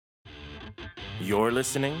You're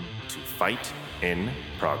listening to Fight in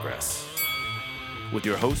Progress. With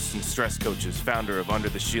your hosts and stress coaches, founder of Under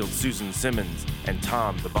the Shield, Susan Simmons, and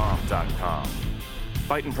TomTheBomb.com.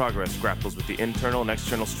 Fight in Progress grapples with the internal and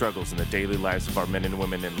external struggles in the daily lives of our men and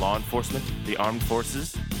women in law enforcement, the armed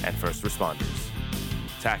forces, and first responders.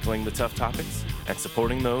 Tackling the tough topics and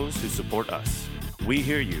supporting those who support us. We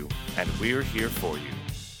hear you, and we're here for you.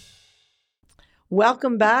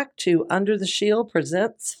 Welcome back to Under the Shield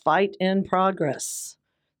presents Fight in Progress.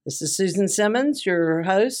 This is Susan Simmons, your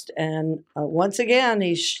host, and once again,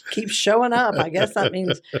 he keeps showing up. I guess that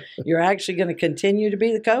means you're actually going to continue to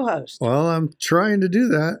be the co-host. Well, I'm trying to do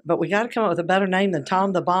that. But we got to come up with a better name than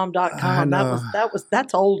TomTheBomb.com.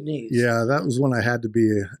 That's old news. Yeah, that was when I had to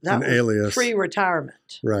be an alias.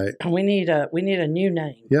 Pre-retirement. Right. And we need a new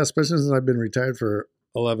name. Yeah, especially since I've been retired for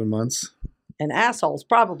 11 months. And Asshole's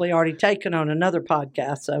probably already taken on another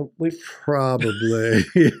podcast, so we've... Probably.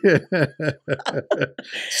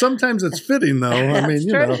 Sometimes it's fitting, though. I mean,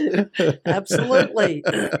 you know. Absolutely.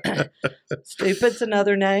 Stupid's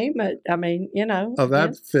another name. I mean, you know. Oh,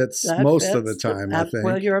 that fits most of the time, I think.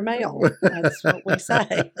 Well, you're a male. That's what we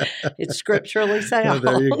say. It's scripturally sound.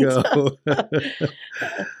 Oh, there you go.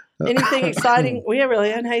 Anything exciting? We really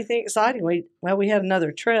hadn't had anything exciting. We had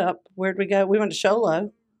another trip. Where'd we go? We went to Show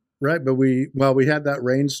Low. Right, but we had that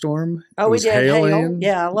rainstorm. Oh, we did hail.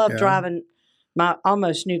 Yeah, I love Yeah. driving my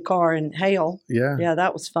almost new car in hail. Yeah. Yeah,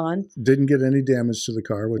 that was fun. Didn't get any damage to the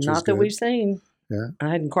car, which was Not that good. we've seen. Yeah.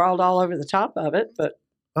 I hadn't crawled all over the top of it, but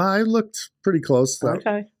I looked pretty close that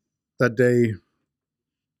day.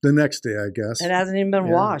 The next day, I guess. it hasn't even been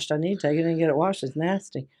Yeah. washed. I need to take it and get it washed. It's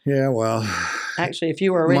nasty. Yeah, well. Actually, if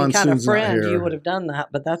you were any kind of Monsoon's not friend, here. you would have done that,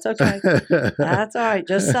 but that's okay. That's all right.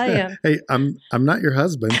 Just saying. Hey, I'm not your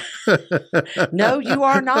husband. No, you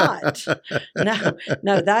are not.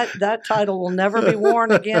 No, that title will never be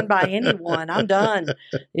worn again by anyone. I'm done.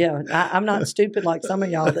 Yeah, I'm not stupid like some of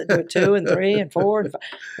y'all that do it 2 and 3 and 4 and 5.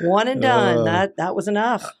 One and done. That was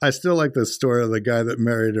enough. I still like the story of the guy that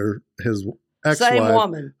married his ex-wife Same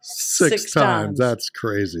woman. six times. That's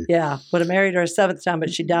crazy. Yeah, would have married her a 7th time,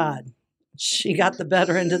 but she died. She got the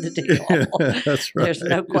better end of the deal. That's right. There's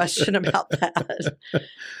no question about that.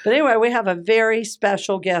 But anyway, we have a very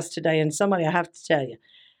special guest today, and somebody I have to tell you.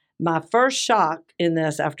 My first shock in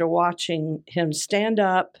this, after watching him stand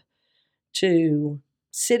up to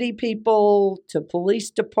city people, to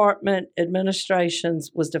police department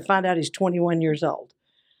administrations, was to find out he's 21 years old.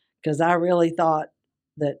 Because I really thought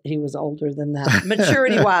that he was older than that.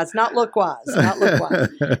 Maturity-wise, not look-wise.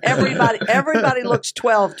 Everybody looks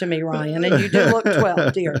 12 to me, Ryan, and you do look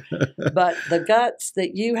 12, dear. But the guts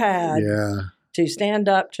that you had to stand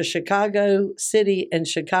up to Chicago City and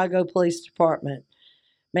Chicago Police Department,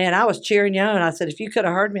 man, I was cheering you on. I said, if you could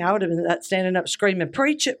have heard me, I would have been standing up screaming,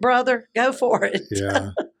 preach it, brother. Go for it.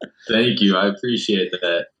 Yeah. Thank you. I appreciate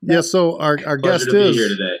that. Yeah, so our guest Pleasure to be here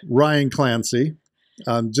is today. Ryan Clancy.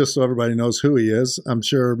 Just so everybody knows who he is. I'm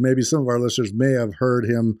sure maybe some of our listeners may have heard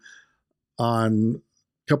him on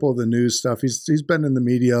a couple of the news stuff. He's been in the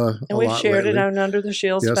media a lot And we've shared lately. it on Under the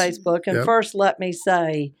Shield's Yes. Facebook. And Yep. first, let me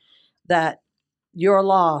say that your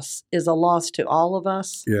loss is a loss to all of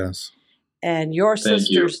us. Yes. And your Thank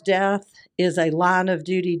sister's death is a line of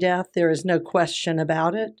duty death. There is no question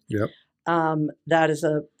about it. Yep. That is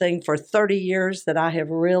a thing for 30 years that I have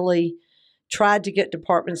really tried to get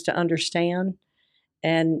departments to understand.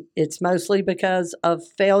 And it's mostly because of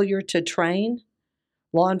failure to train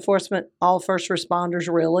law enforcement, all first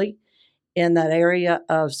responders really, in that area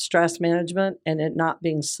of stress management and it not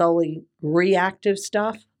being solely reactive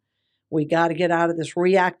stuff. We got to get out of this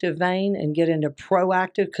reactive vein and get into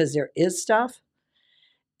proactive because there is stuff.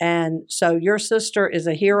 And so your sister is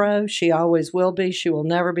a hero. She always will be. She will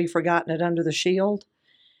never be forgotten at Under the Shield.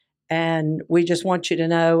 And we just want you to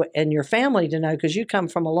know, and your family to know, because you come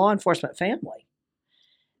from a law enforcement family,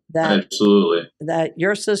 Absolutely. that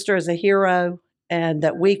your sister is a hero and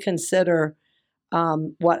that we consider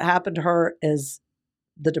what happened to her is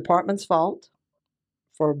the department's fault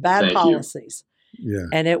for bad Thank you. policies. Yeah.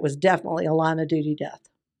 And it was definitely a line of duty death.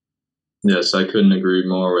 Yes, I couldn't agree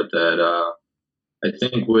more with that. I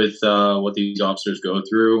think with what these officers go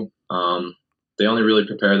through, they only really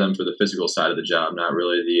prepare them for the physical side of the job, not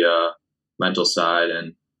really the mental side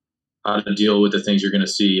and how to deal with the things you're going to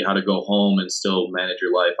see, how to go home and still manage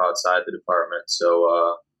your life outside the department.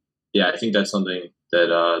 So, I think that's something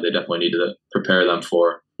that they definitely need to prepare them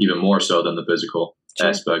for, even more so than the physical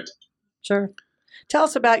aspect. Sure. Tell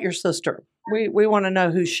us about your sister. We want to know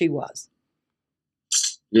who she was.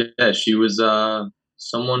 Yeah, she was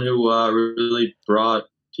someone who really brought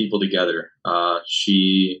people together.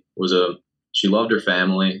 She she loved her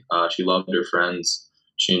family. She loved her friends.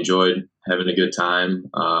 She enjoyed having a good time.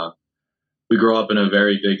 We grew up in a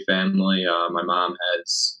very big family. My mom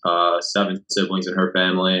has 7 siblings in her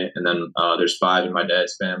family, and then there's 5 in my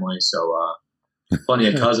dad's family. So plenty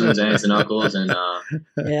of cousins, aunts, and uncles. And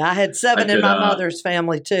yeah, I had 7 in my mother's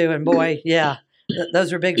family too. And boy, yeah,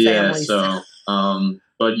 those are big families. So,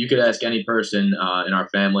 but you could ask any person in our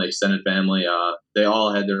family, extended family. They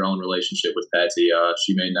all had their own relationship with Patsy.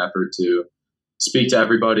 She made an effort to speak to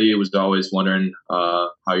everybody. Was always wondering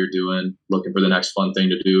how you're doing, looking for the next fun thing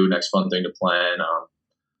to do, next fun thing to plan.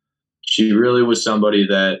 She really was somebody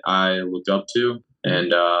that I looked up to,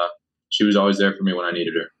 and she was always there for me when I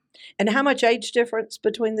needed her. And how much age difference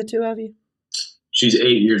between the two of you? She's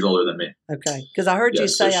 8 years older than me. Okay, because I heard you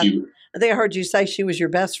say, I think I heard you say she was your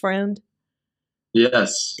best friend.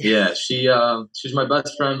 Yes, yeah, she's my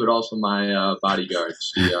best friend, but also my bodyguard.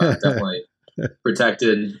 She definitely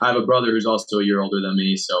protected. I have a brother who's also a year older than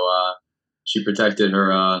me, so she protected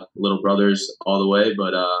her little brothers all the way,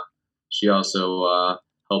 but she also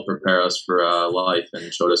helped prepare us for life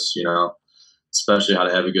and showed us, especially how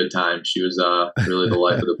to have a good time. She was really the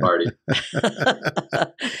life of the party.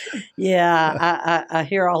 Yeah, I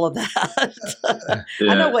hear all of that.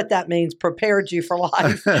 Yeah. I know what that means, prepared you for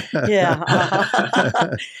life.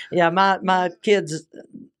 Yeah. Yeah, my kids,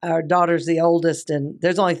 our daughter's the oldest, and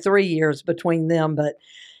there's only 3 years between them. But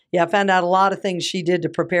yeah, I found out a lot of things she did to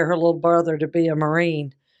prepare her little brother to be a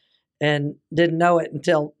Marine, and didn't know it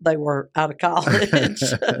until they were out of college.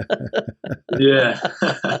 Yeah.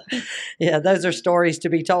 Yeah, those are stories to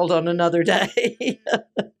be told on another day.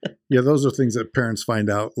 Yeah, those are things that parents find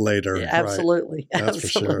out later. Yeah, absolutely. Right? That's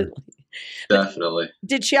absolutely. for sure. Definitely.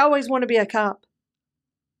 Did she always want to be a cop?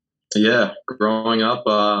 Yeah, growing up,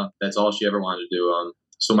 that's all she ever wanted to do.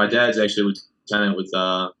 So my dad's actually a lieutenant with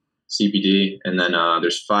CPD, and then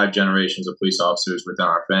there's 5 generations of police officers within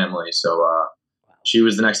our family. So she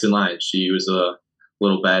was the next in line. She was a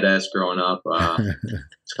little badass growing up,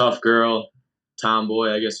 tough girl,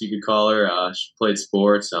 tomboy, I guess you could call her. She played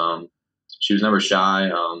sports. She was never shy,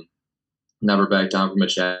 never backed down from a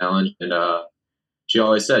challenge. And she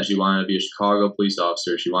always said she wanted to be a Chicago police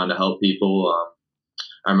officer. She wanted to help people.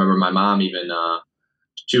 I remember my mom even,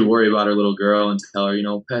 she would worry about her little girl and tell her,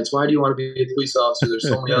 Pets, why do you want to be a police officer? There's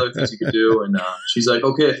so many other things you could do. And she's like,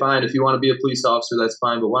 okay, fine. If you want to be a police officer, that's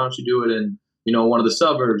fine. But why don't you do it in one of the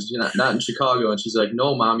suburbs, not in Chicago? And she's like,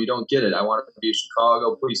 no, Mom, you don't get it. I want to be a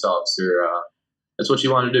Chicago police officer. That's what she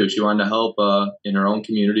wanted to do. She wanted to help in her own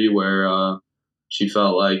community where she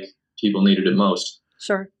felt like people needed it most.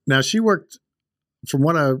 Sure. Now she worked, from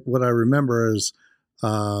what I remember is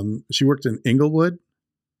she worked in Inglewood.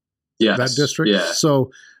 Yes. That district. Yeah. So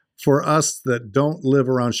for us that don't live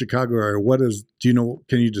around Chicago area,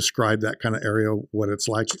 can you describe that kind of area, what it's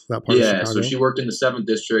like, that part of Chicago? Yeah, so she worked in the 7th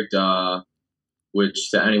district, which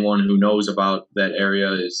to anyone who knows about that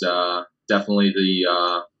area is definitely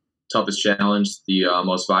the toughest challenge, the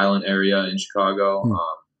most violent area in Chicago.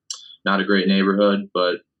 Not a great neighborhood,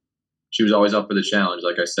 but she was always up for the challenge.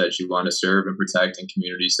 Like I said, she wanted to serve and protect in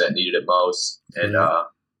communities that needed it most. And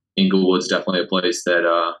Inglewood's definitely a place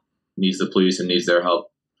that needs the police and needs their help.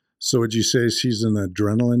 So would you say she's an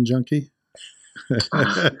adrenaline junkie?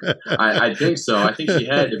 I think so. I think she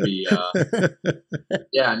had to be.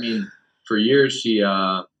 Yeah, I mean, for years she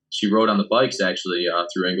rode on the bikes actually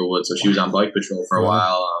through Inglewood. So she was on bike patrol for a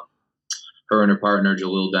while. Her and her partner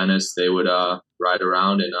Jalil Dennis, they would ride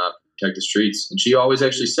around and protect the streets. And she always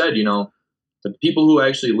actually said, the people who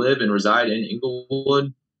actually live and reside in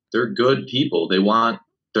Inglewood, they're good people. They want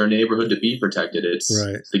their neighborhood to be protected. It's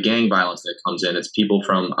the gang violence that comes in. It's people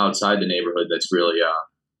from outside the neighborhood that's really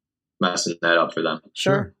messing that up for them.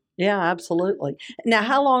 Sure. Yeah, absolutely. Now,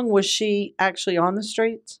 how long was she actually on the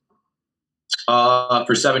streets?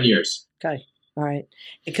 For 7 years. Okay. All right.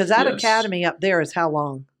 Because that academy up there is how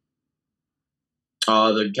long?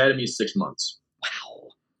 The academy is 6 months.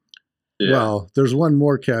 Wow. Yeah. Well, there's one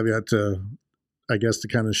more caveat to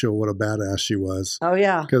kind of show what a badass she was. Oh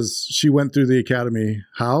yeah. Because she went through the academy.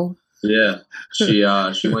 How? Yeah. She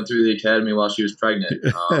went through the academy while she was pregnant.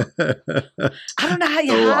 I don't know how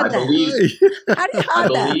you hide that. How do you hide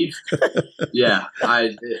that? Yeah.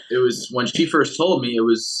 It was when she first told me, it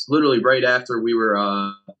was literally right after we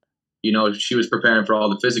were, she was preparing for all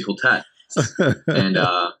the physical tests. And,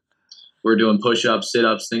 we're doing push-ups,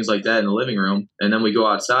 sit-ups, things like that in the living room. And then we go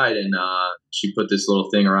outside and she put this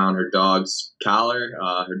little thing around her dog's collar,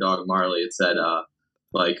 her dog Marley. It said,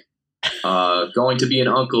 going to be an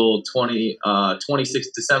uncle 26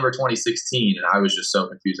 December 2016. And I was just so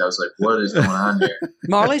confused. I was like, what is going on here?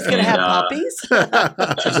 Marley's going to have puppies?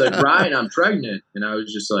 She's like, Ryan, I'm pregnant. And I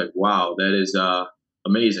was just like, wow, that is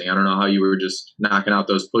amazing. I don't know how you were just knocking out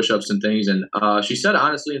those push-ups and things. And she said,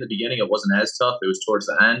 honestly, in the beginning, it wasn't as tough. It was towards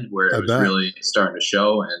the end where it was really starting to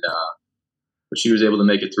show. And but she was able to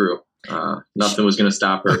make it through. Nothing was going to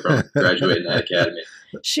stop her from graduating that academy.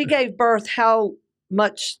 She gave birth how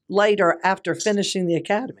much later after finishing the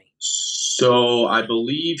academy? So I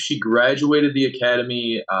believe she graduated the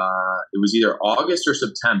academy. It was either August or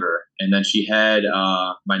September, and then she had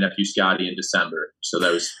my nephew Scotty in December. So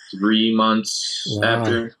that was 3 months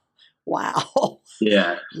after. Wow.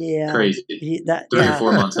 Yeah. Crazy. 3 or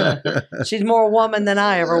 4 months after. She's more woman than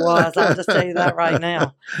I ever was. I'll just tell you that right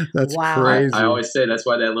now. That's crazy. I always say that's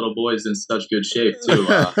why that little boy is in such good shape too.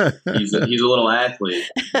 He's a little athlete,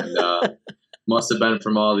 and must have been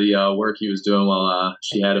from all the work he was doing while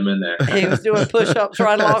she had him in there. He was doing push-ups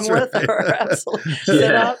right along with her. Absolutely.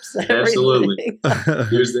 Sit-ups, absolutely.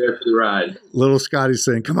 He was there for the ride. Little Scotty's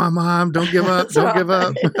saying, "Come on, Mom, don't give up. Don't give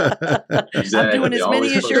up." Exactly. I'm doing as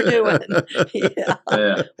many as you're doing.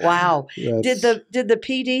 Yeah. Wow. Did the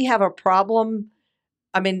PD have a problem?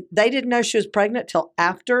 I mean, they didn't know she was pregnant till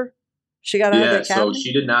after she got out of the academy? So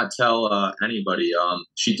she did not tell anybody.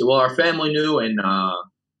 Our family knew, and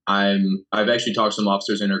I've actually talked to some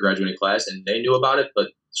officers in her graduating class, and they knew about it, but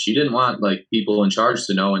she didn't want like people in charge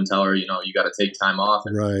to know and tell her, you got to take time off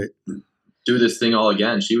and do this thing all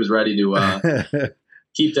again. She was ready to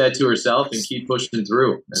keep that to herself and keep pushing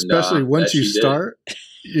through. And, especially once you start,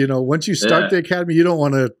 once you start the academy, you don't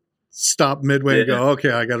want to stop midway and go,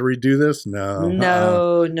 okay, I got to redo this.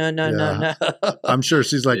 No. I'm sure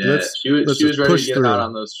she's like, let's she was ready to get through. Out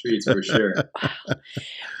on those streets for sure.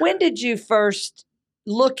 When did you first,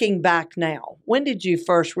 looking back now, when did you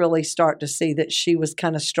first really start to see that she was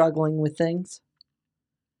kind of struggling with things?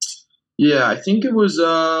 Yeah, I think it was,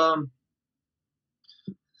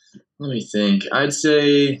 let me think. I'd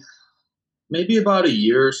say maybe about a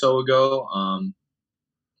year or so ago.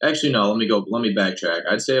 Actually, no, let me backtrack.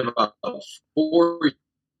 I'd say about 4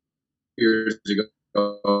 years ago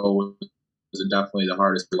was definitely the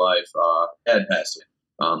hardest of life. Dad passed away.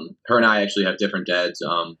 Her and I actually have different dads.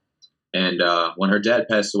 And when her dad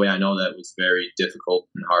passed away, I know that was very difficult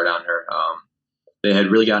and hard on her. They had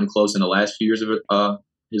really gotten close in the last few years of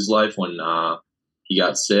his life when he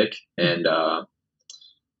got sick, and her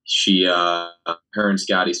and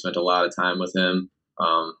Scotty spent a lot of time with him.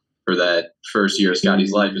 For that first year of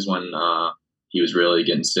Scotty's life is when he was really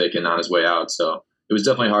getting sick and on his way out. So it was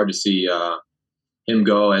definitely hard to see him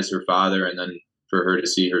go as her father, and then for her to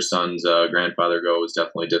see her son's grandfather go was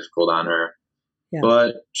definitely difficult on her. Yeah.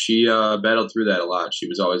 But she battled through that a lot. She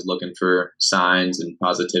was always looking for signs and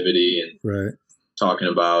positivity and talking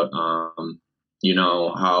about, how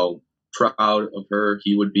proud of her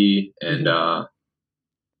he would be. And, I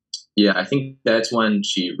think that's when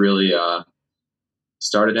she really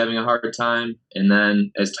started having a hard time. And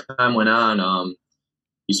then as time went on,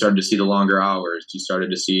 you started to see the longer hours. You started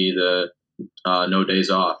to see the no days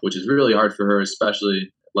off, which is really hard for her,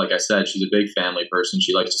 especially, like I said, she's a big family person.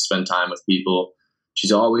 She likes to spend time with people.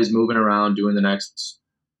 She's always moving around, doing the next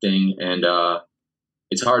thing. And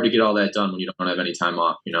it's hard to get all that done when you don't have any time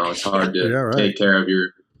off. It's hard to take care of your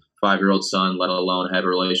 5-year-old son, let alone have a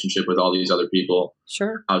relationship with all these other people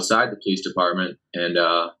outside the police department. And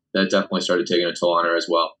that definitely started taking a toll on her as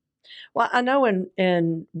well. Well, I know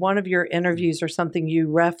in one of your interviews or something you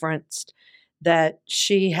referenced that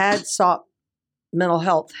she had sought mental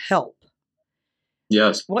health help.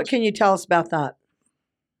 Yes. What can you tell us about that?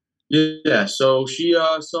 Yeah, so she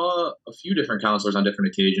saw a few different counselors on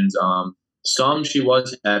different occasions. Some she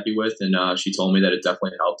was happy with, and she told me that it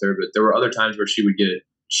definitely helped her. But there were other times where she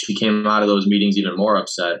came out of those meetings even more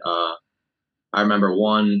upset. I remember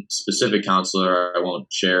one specific counselor. I won't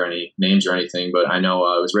share any names or anything, but I know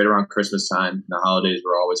it was right around Christmas time. The holidays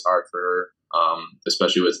were always hard for her,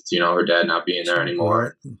 especially with her dad not being there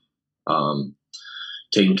anymore.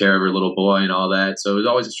 Taking care of her little boy and all that. So it was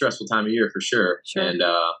always a stressful time of year for sure. And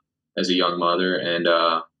as a young mother, and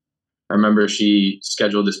I remember she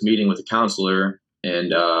scheduled this meeting with a counselor,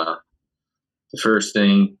 and the first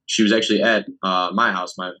thing, she was actually at my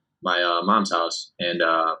house, my mom's house, and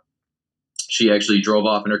she actually drove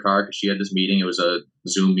off in her car because she had this meeting. It was a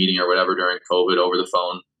Zoom meeting or whatever during COVID, over the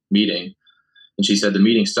phone meeting. And she said the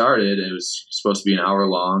meeting started. It was supposed to be an hour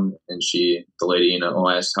long, and the lady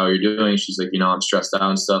asked how you're doing. She's like, I'm stressed out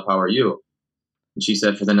and stuff. How are you? And she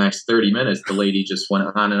said for the next 30 minutes, the lady just went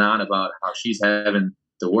on and on about how she's having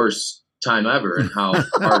the worst time ever and how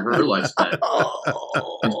hard her life's been.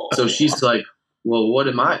 And so she's like, well, what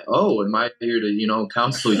am I? Oh, am I here to,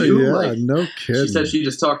 counsel you? Yeah, like, no kidding. she said she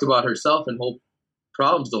just talked about herself and whole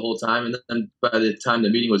problems the whole time. And then by the time the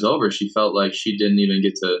meeting was over, she felt like she didn't even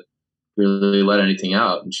get to really let anything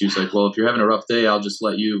out. And she was like, well, if you're having a rough day, I'll just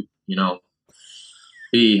let you,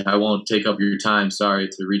 be. I won't take up your time. Sorry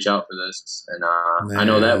to reach out for this. And I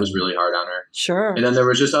know that was really hard on her. Sure. And then there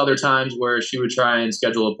was just other times where she would try and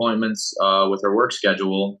schedule appointments with her work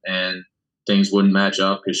schedule, and things wouldn't match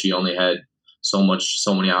up because she only had so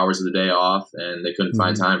many hours of the day off, and they couldn't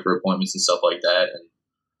find time for appointments and stuff like that. And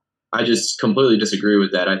I just completely disagree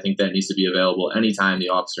with that. I think that needs to be available anytime the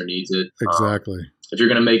officer needs it. Exactly. If you're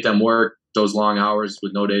going to make them work those long hours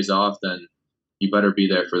with no days off, then you better be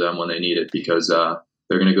there for them when they need it, because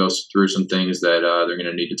they're going to go through some things that they're going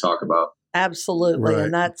to need to talk about. Absolutely. Right.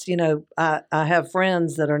 And that's, I have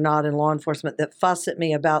friends that are not in law enforcement that fuss at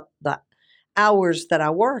me about the hours that I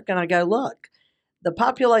work. And I go, look, the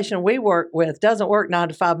population we work with doesn't work 9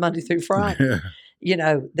 to 5 Monday through Friday.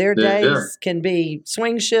 Their days can be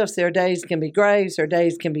swing shifts. Their days can be graves. Their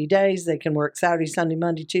days can be days. They can work Saturday, Sunday,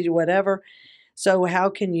 Monday, Tuesday, whatever. So how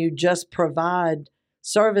can you just provide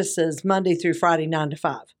services Monday through Friday, 9 to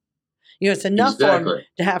 5? It's enough for them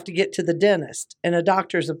to have to get to the dentist and a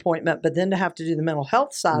doctor's appointment, but then to have to do the mental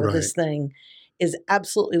health side of this thing is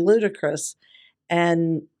absolutely ludicrous.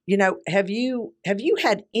 And, have you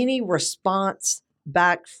had any response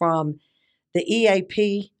back from the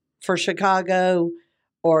EAP for Chicago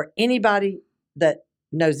or anybody that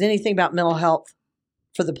knows anything about mental health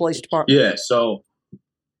for the police department? Yeah, so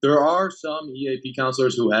there are some EAP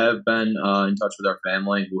counselors who have been in touch with our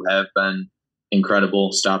family, who have been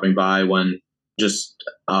incredible, stopping by when just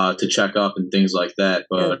to check up and things like that.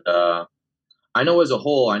 But I know as a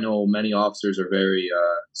whole, many officers are very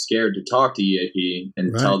scared to talk to EAP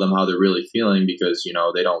and tell them how they're really feeling, because,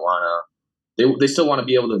 they don't want to, they still want to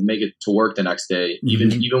be able to make it to work the next day.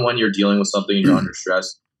 Even when you're dealing with something and you're under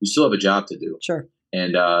stress, you still have a job to do. Sure.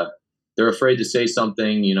 And they're afraid to say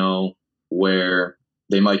something, where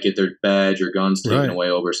they might get their badge or guns taken away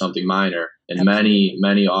over something minor. And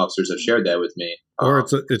many officers have shared that with me. Or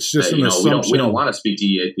it's just an assumption. We don't want to speak to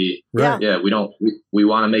EAP. Right. Yeah, we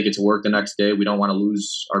want to make it to work the next day. We don't want to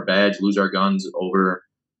lose our badge, lose our guns over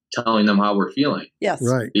telling them how we're feeling. Yes.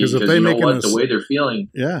 Right. Because if they make the way they're feeling,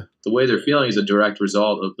 is a direct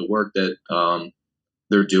result of the work that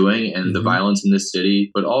they're doing and the violence in this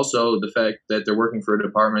city, but also the fact that they're working for a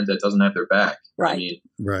department that doesn't have their back. Right. I mean,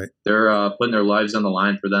 they're putting their lives on the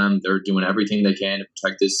line for them. They're doing everything they can to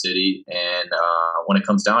protect this city. And when it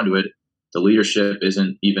comes down to it, the leadership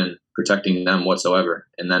isn't even protecting them whatsoever.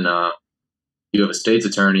 And then you have a state's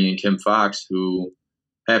attorney in Kim Foxx, who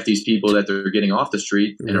half these people that they're getting off the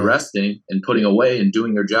street and arresting and putting away and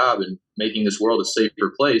doing their job and making this world a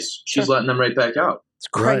safer place, she's letting them right back out. It's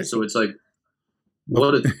crazy. Right. So it's like,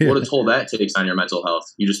 what a toll that takes on your mental health.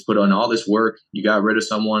 You just put on all this work. You got rid of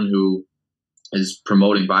someone who is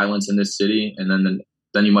promoting violence in this city, and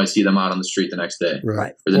then you might see them out on the street the next day,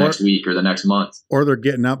 right, or the next week, or the next month, or they're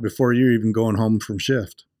getting out before you're even going home from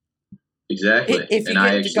shift. Exactly. If you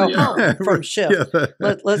get to go home from shift,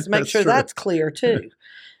 let's make sure that's clear too,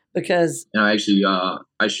 because I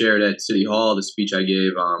shared at City Hall the speech I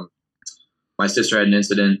gave. My sister had an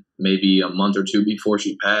incident maybe a month or two before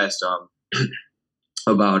she passed.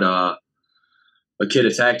 About a kid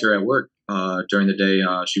attacked her at work during the day.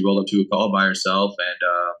 She rolled up to a call by herself, and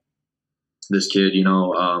this kid,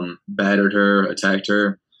 battered her, attacked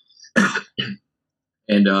her,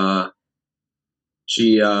 and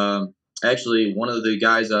she actually, one of the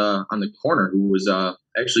guys on the corner who was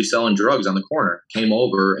actually selling drugs on the corner came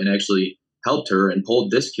over and actually helped her and pulled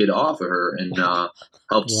this kid off of her and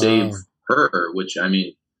helped save her, which, I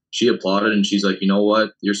mean, she applauded, and she's like, you know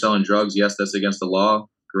what? You're selling drugs. Yes, that's against the law.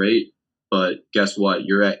 Great. But guess what?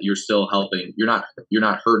 You're still helping. You're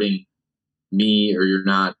not hurting me, or you're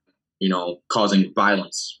not, causing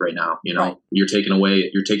violence right now. Right. You're taking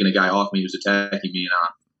a guy off me who's attacking me.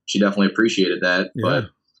 And she definitely appreciated that. Yeah. But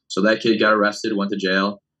so that kid got arrested, went to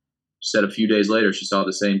jail. She said a few days later, she saw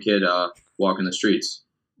the same kid walking the streets,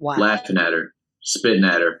 laughing at her, spitting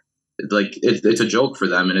at her. Like it's a joke for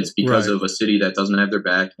them, and it's because of a city that doesn't have their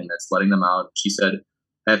back and that's letting them out. She said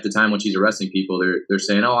half the time when she's arresting people, they're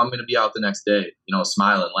saying, "Oh, I'm going to be out the next day,"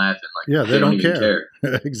 smiling, laughing, like they don't even care.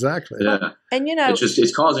 Exactly. Yeah, and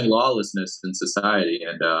it's causing lawlessness in society,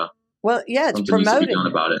 and Well, yeah, it's something needs to be promoting. done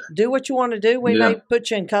about it. Do what you want to do. We Yeah. may put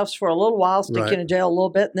you in cuffs for a little while, stick you in a jail a little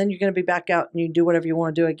bit, and then you're going to be back out and you do whatever you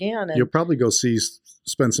want to do again. And You'll probably go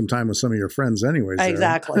spend some time with some of your friends anyways.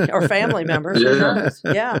 exactly. Or family members. Yeah. Who knows?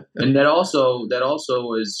 Yeah. And that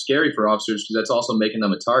also is scary for officers because that's also making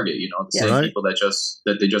them a target. You know, the Yes. same Right. people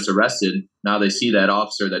that they just arrested. Now they see that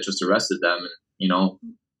officer that just arrested them, and you know,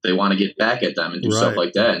 they want to get back at them and do stuff Right.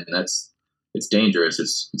 like that. And it's dangerous.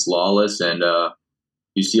 It's lawless, and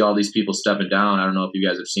you see all these people stepping down. I don't know if you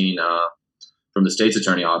guys have seen from the state's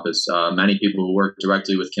attorney office. Many people who work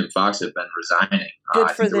directly with Kim Foxx have been resigning. Good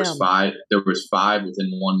I for think them. There was five within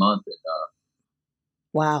 1 month. And,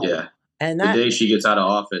 Wow. yeah. And The that, day she gets out of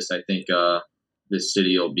office, I think this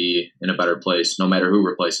city will be in a better place, no matter who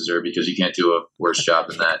replaces her, because you can't do a worse job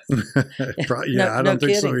than that. Yeah, I don't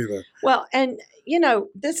think so either. well, and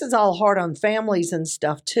this is all hard on families and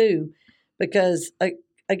stuff too, because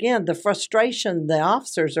again, the frustration the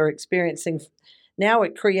officers are experiencing now,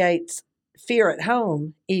 it creates fear at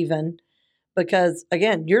home even, because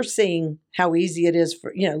again, you're seeing how easy it is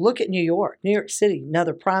for, look at New York City,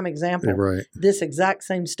 another prime example. Right. This exact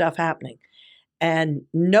same stuff happening. And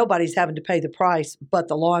nobody's having to pay the price but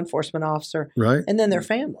the law enforcement officer Right. and then their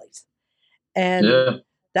families. And Yeah.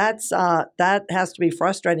 that has to be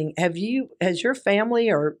frustrating. Has your family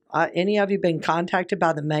or any of you been contacted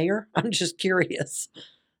by the mayor? I'm just curious.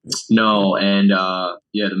 No, and the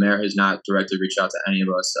mayor has not directly reached out to any of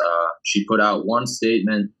us. She put out one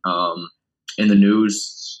statement in the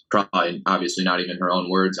news, probably obviously not even her own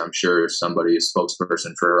words. I'm sure somebody, a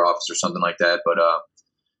spokesperson for her office or something like that. But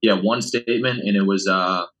one statement, and it was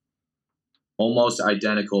almost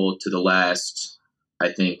identical to the last,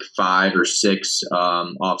 I think, 5 or 6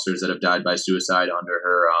 officers that have died by suicide under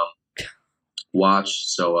her watch.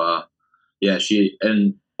 So she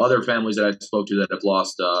and other families that I spoke to that have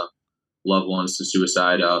lost loved ones to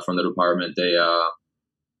suicide from the department, they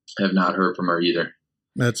have not heard from her either.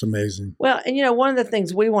 That's amazing. Well, and one of the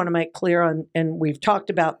things we want to make clear on, and we've talked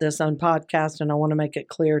about this on podcast, and I want to make it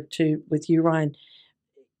clear too with you, Ryan.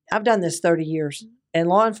 I've done this 30 years, and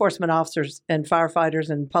law enforcement officers and firefighters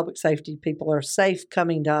and public safety people are safe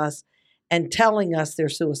coming to us and telling us they're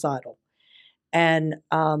suicidal. And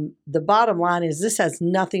the bottom line is this has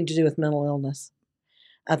nothing to do with mental illness.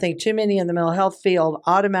 I think too many in the mental health field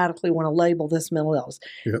automatically want to label this mental illness.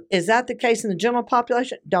 Yep. Is that the case in the general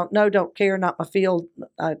population? Don't know, don't care, not my field.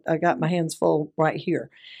 I got my hands full right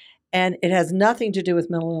here. And it has nothing to do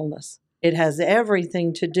with mental illness. It has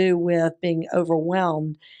everything to do with being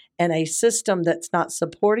overwhelmed and a system that's not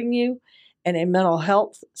supporting you and a mental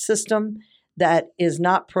health system that is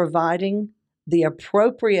not providing the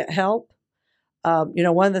appropriate help.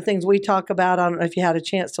 One of the things we talk about, I don't know if you had a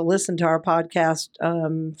chance to listen to our podcast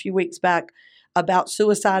a few weeks back about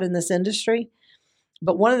suicide in this industry,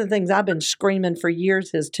 but one of the things I've been screaming for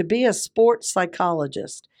years is to be a sports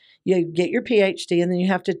psychologist. You get your PhD and then you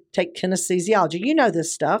have to take kinesiology. You know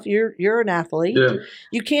this stuff. You're an athlete. Yeah.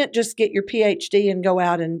 You can't just get your PhD and go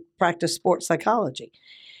out and practice sports psychology.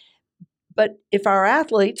 But if our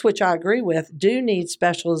athletes, which I agree with, do need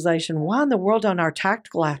specialization, why in the world don't our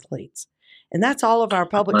tactical athletes? And that's all of our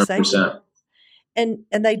public 100%. safety. And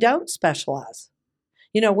they don't specialize.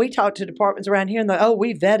 We talk to departments around here and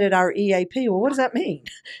we vetted our EAP. Well, what does that mean?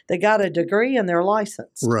 They got a degree and they're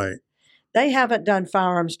licensed. Right. They haven't done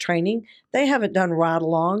firearms training. They haven't done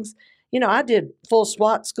ride-alongs. I did full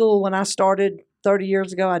SWAT school when I started 30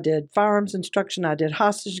 years ago. I did firearms instruction. I did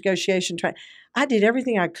hostage negotiation training. I did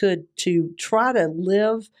everything I could to try to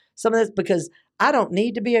live some of this because I don't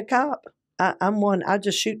need to be a cop. I'm one. I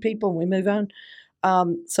just shoot people and we move on.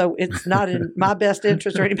 So it's not in my best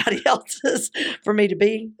interest or anybody else's for me to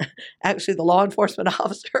be actually the law enforcement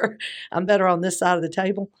officer. I'm better on this side of the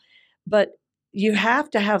table. But you have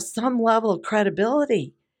to have some level of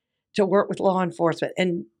credibility to work with law enforcement.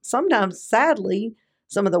 And sometimes, sadly,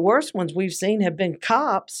 some of the worst ones we've seen have been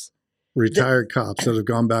cops. Retired cops that have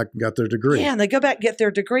gone back and got their degree. Yeah, and they go back and get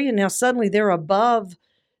their degree, and now suddenly they're above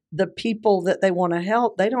the people that they want to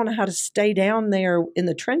help. They don't know how to stay down there in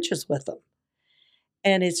the trenches with them.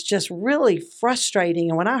 And it's just really frustrating.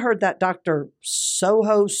 And when I heard that Dr.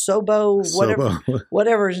 Sobo,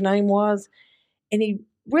 whatever his name was, and he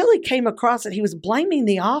really came across it, he was blaming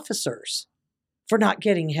the officers for not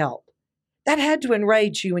getting help. That had to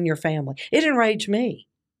enrage you and your family. It enraged me.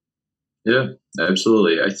 Yeah,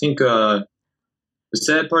 absolutely. I think the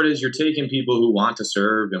sad part is you're taking people who want to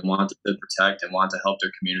serve and want to protect and want to help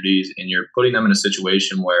their communities, and you're putting them in a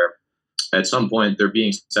situation where at some point they're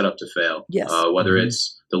being set up to fail. Yes. Whether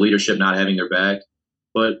it's the leadership not having their back,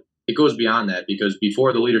 but it goes beyond that, because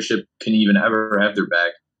before the leadership can even ever have their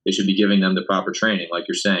back, they should be giving them the proper training, like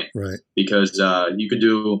you're saying. Right. Because you could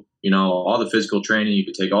do, all the physical training, you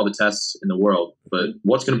could take all the tests in the world, but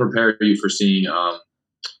what's going to prepare you for seeing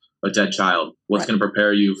a dead child? What's going to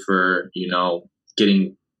prepare you for,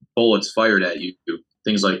 getting bullets fired at you,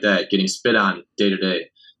 things like that, getting spit on day to day,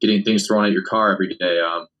 getting things thrown at your car every day,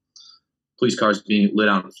 police cars being lit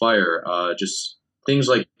on fire, just things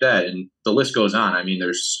like that. And the list goes on. I mean,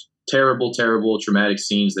 there's terrible, terrible, traumatic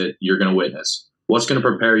scenes that you're going to witness. What's going to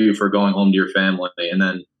prepare you for going home to your family and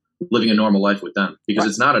then living a normal life with them? Because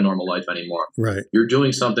it's not a normal life anymore. Right. You're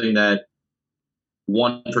doing something that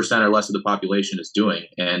 1% or less of the population is doing.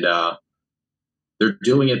 And they're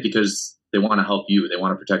doing it because they want to help you. They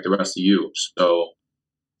want to protect the rest of you. So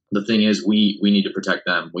the thing is, we need to protect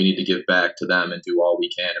them. We need to give back to them and do all we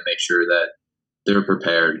can to make sure that they're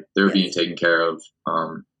prepared, they're being taken care of.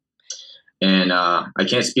 And I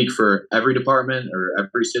can't speak for every department or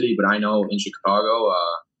every city, but I know in Chicago,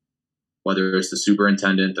 whether it's the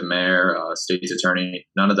superintendent, the mayor, state's attorney,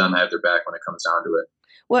 none of them have their back when it comes down to it.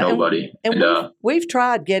 Well, nobody. And we've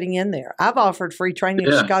tried getting in there. I've offered free training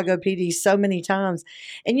to Chicago PD so many times.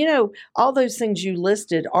 And, all those things you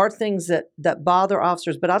listed are things that bother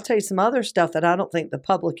officers. But I'll tell you some other stuff that I don't think the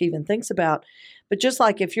public even thinks about. But just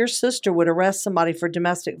like if your sister would arrest somebody for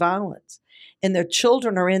domestic violence and their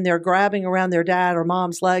children are in there grabbing around their dad or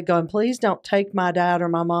mom's leg going, please don't take my dad or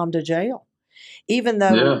my mom to jail, even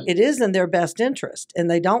though it is in their best interest and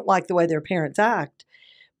they don't like the way their parents act.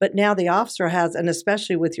 But now the officer has, and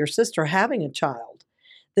especially with your sister having a child,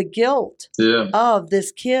 the guilt of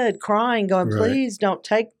this kid crying, going, please don't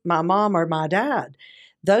take my mom or my dad.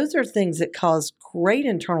 Those are things that cause great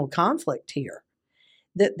internal conflict here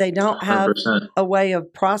that they don't have 100%. A way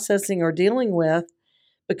of processing or dealing with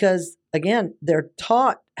because, again, they're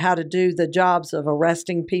taught how to do the jobs of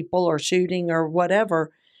arresting people or shooting or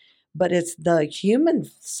whatever, but it's the human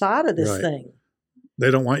side of this thing.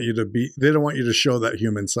 They don't want you to show that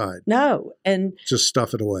human side. No. And just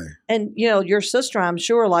stuff it away. And, your sister, I'm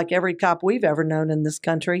sure, like every cop we've ever known in this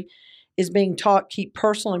country, is being taught keep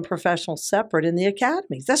personal and professional separate in the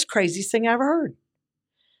academies. That's the craziest thing I ever heard.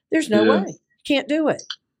 There's no way. You can't do it.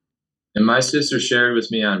 And my sister shared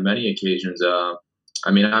with me on many occasions,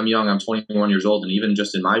 I'm young, I'm 21 years old, and even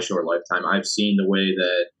just in my short lifetime, I've seen the way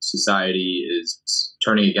that society is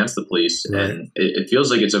turning against the police. Right. And it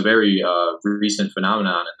feels like it's a very recent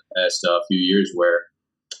phenomenon in the past few years where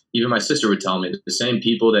even my sister would tell me the same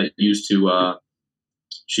people that used to,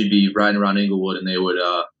 she'd be riding around Inglewood and they would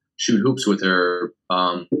shoot hoops with her.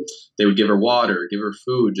 They would give her water, give her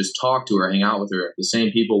food, just talk to her, hang out with her. The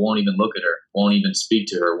same people won't even look at her, won't even speak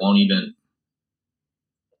to her, won't even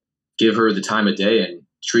give her the time of day and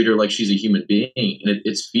treat her like she's a human being. And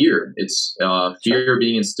it's fear. It's fear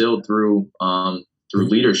being instilled through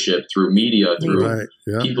leadership, through media, through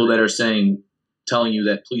people that are telling you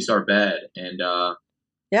that police are bad. And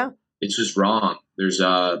it's just wrong. There's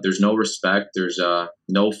no respect. There's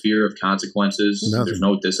no fear of consequences. Nothing. There's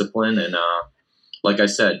no discipline. And like I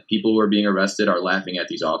said, people who are being arrested are laughing at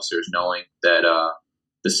these officers, knowing that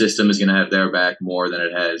the system is going to have their back more than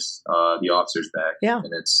it has the officer's back. Yeah.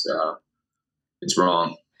 And it's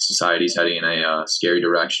wrong. Society's heading in a scary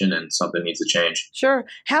direction and something needs to change. Sure.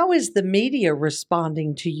 How is the media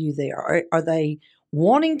responding to you there? Are they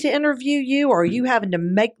wanting to interview you, or are you having to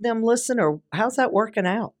make them listen, or how's that working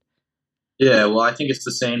out? Yeah, well, I think it's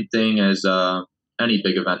the same thing as any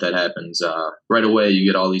big event that happens. Right away, you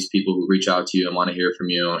get all these people who reach out to you and want to hear from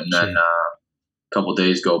you, and then a couple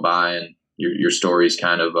days go by and your story's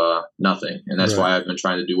kind of nothing. And that's why I've been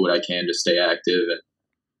trying to do what I can to stay active and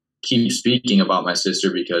keep speaking about my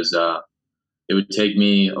sister, because it would take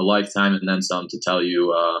me a lifetime and then some to tell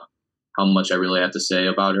you how much I really have to say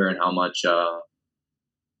about her and how much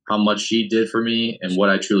she did for me and what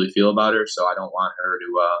I truly feel about her. So I don't want her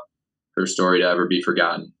her story to ever be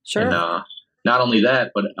forgotten. Sure. And not only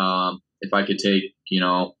that, but if I could if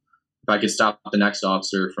I could stop the next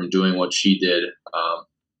officer from doing what she did,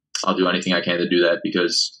 I'll do anything I can to do that,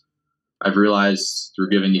 because I've realized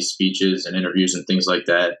through giving these speeches and interviews and things like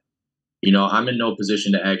that, I'm in no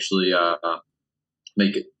position to actually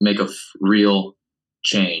make a real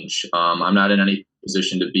change. I'm not in any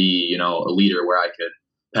position to be, a leader where I could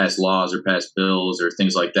pass laws or pass bills or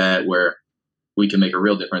things like that where we can make a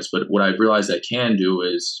real difference. But what I've realized I can do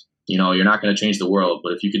is, you're not going to change the world,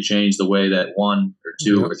 but if you could change the way that 1 or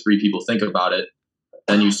 2 or 3 people think about it,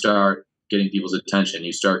 then you start getting people's attention.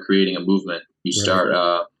 You start creating a movement. You start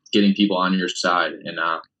getting people on your side. And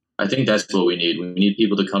I think that's what we need. We need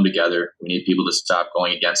people to come together. We need people to stop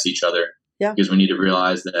going against each other. Yeah. Because we need to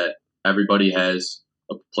realize that everybody has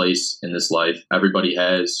a place in this life. Everybody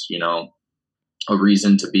has, a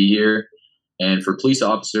reason to be here. And for police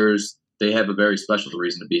officers, they have a very special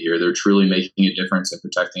reason to be here. They're truly making a difference in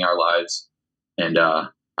protecting our lives. And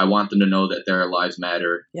I want them to know that their lives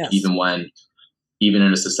matter, Yes. even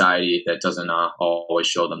in a society that doesn't always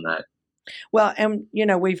show them that. Well, and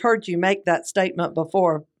we've heard you make that statement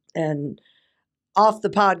before, and off the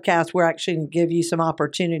podcast, we're actually going to give you some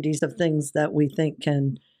opportunities of things that we think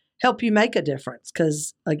can help you make a difference.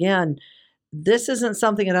 Because again, this isn't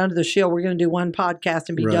something at Under the Shield we're going to do one podcast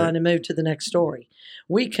and be Right. done and move to the next story.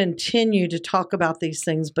 We continue to talk about these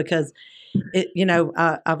things because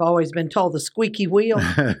I've always been told the squeaky wheel.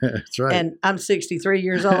 That's right. And I'm 63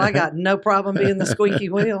 years old. I got no problem being the squeaky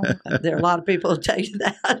wheel. There are a lot of people who tell you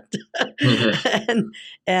that.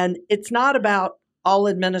 and it's not about all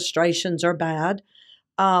administrations are bad.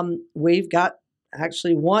 We've got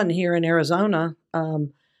actually one here in Arizona,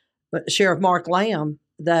 Sheriff Mark Lamb,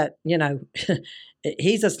 that,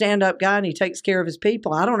 he's a stand-up guy and he takes care of his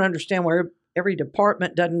people. I don't understand where every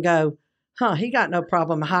department doesn't go, he got no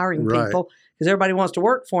problem hiring Right. people because everybody wants to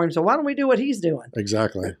work for him. So why don't we do what he's doing?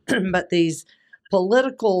 Exactly. But these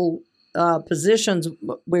political positions,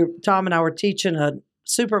 Tom and I were teaching a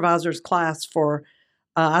supervisor's class for,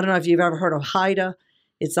 I don't know if you've ever heard of HIDTA.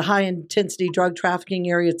 It's a high-intensity drug trafficking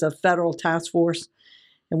area. It's a federal task force.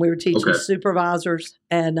 And we were teaching supervisors.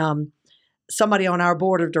 And somebody on our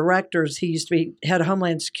board of directors, he used to be head of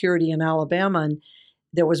Homeland Security in Alabama, and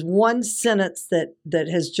there was one sentence that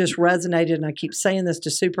has just resonated, and I keep saying this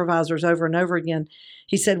to supervisors over and over again.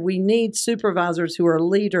 He said, we need supervisors who are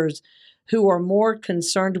leaders who are more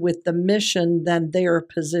concerned with the mission than their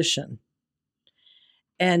position.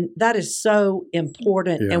 And that is so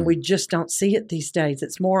important, Yeah. and we just don't see it these days.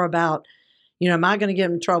 It's more about, am I going to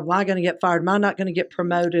get in trouble? Am I going to get fired? Am I not going to get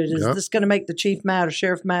promoted? Is Yep. this going to make the chief mad or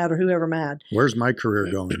sheriff mad or whoever mad? Where's my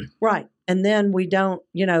career going? Right. And then we don't,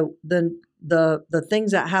 the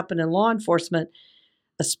things that happen in law enforcement,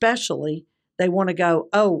 especially, they want to go,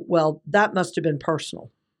 oh, well, that must have been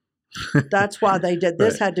personal. That's why they did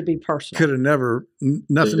this. Right. Had to be personal. Could have never,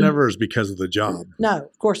 nothing ever is because of the job. No,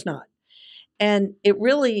 of course not. And it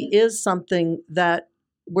really is something that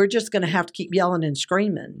we're just going to have to keep yelling and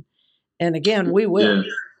screaming. And again, we will.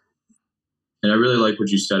 Yeah. And I really like what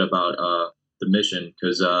you said about the mission,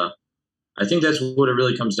 because I think that's what it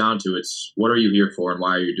really comes down to. It's what are you here for and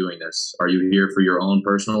why are you doing this? Are you here for your own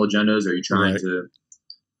personal agendas? Are you trying Right. to,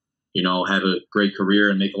 have a great career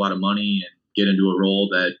and make a lot of money and get into a role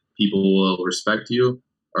that people will respect you?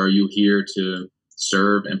 Or are you here to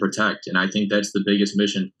serve and protect? And I think that's the biggest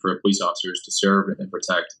mission for a police officer, is to serve and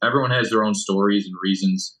protect. Everyone has their own stories and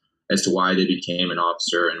reasons as to why they became an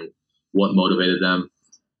officer and what motivated them.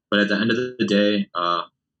 But at the end of the day,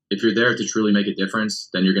 if you're there to truly make a difference,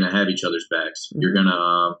 then you're going to have each other's backs. Mm-hmm. You're going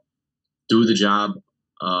to do the job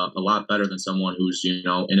a lot better than someone who's, in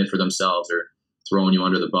it for themselves or throwing you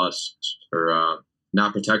under the bus or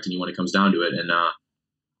not protecting you when it comes down to it. And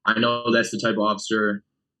I know that's the type of officer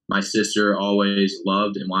my sister always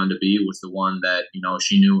loved and wanted to be, was the one that,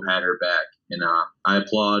 she knew had her back. And I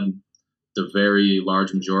applaud the very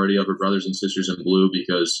large majority of her brothers and sisters in blue,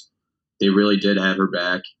 because they really did have her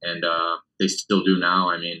back, and they still do now.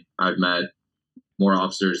 I mean, I've met more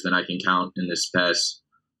officers than I can count in this past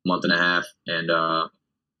month and a half, and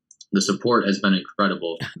the support has been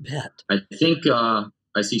incredible. I bet. I think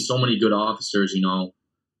I see so many good officers,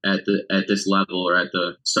 at this level or at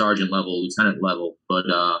the sergeant level, lieutenant level, but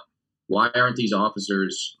why aren't these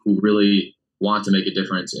officers who really want to make a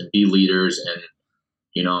difference and be leaders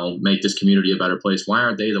and make this community a better place? Why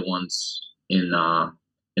aren't they the ones in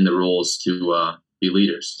the roles to be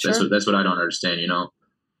leaders? Sure. That's what I don't understand.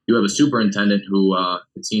 You have a superintendent who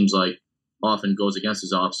it seems like often goes against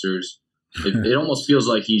his officers. It almost feels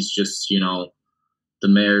like he's just the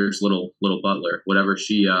mayor's little butler. Whatever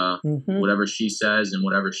she whatever she says and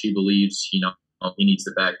whatever she believes, he needs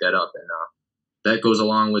to back that up. And that goes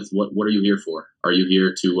along with what are you here for? Are you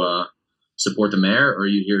here to support the mayor, or are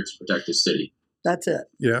you here to protect the city? That's it.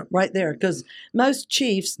 Yeah. Right there. Because most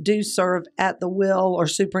chiefs do serve at the will, or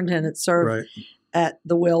superintendents serve Right. at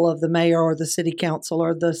the will of the mayor or the city council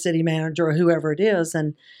or the city manager or whoever it is.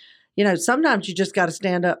 And, sometimes you just got to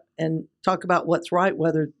stand up and talk about what's right,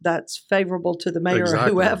 whether that's favorable to the mayor Exactly.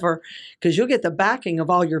 or whoever, because you'll get the backing of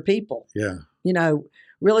all your people. Yeah.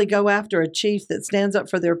 Really go after a chief that stands up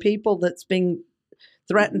for their people that's being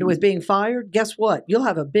threatened with being fired. Guess what? You'll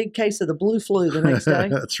have a big case of the blue flu the next day.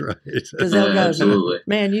 That's right. Because they'll go, Absolutely.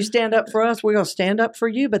 man, you stand up for us, we're going to stand up for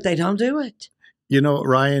you, but they don't do it.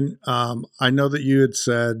 Ryan, I know that you had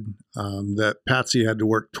said that Patsy had to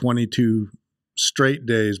work 22 straight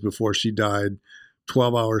days before she died,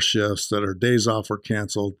 12-hour shifts that are days off or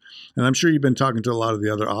canceled. And I'm sure you've been talking to a lot of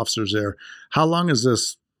the other officers there. How long has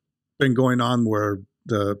this been going on where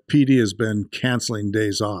the PD has been canceling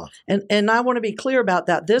days off? And I want to be clear about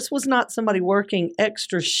that. This was not somebody working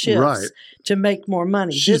extra shifts to make more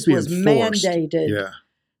money. She's this was being forced. mandated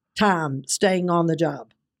time staying on the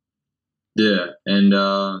job. Yeah. And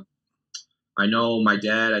I know my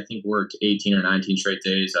dad, I think, worked 18 or 19 straight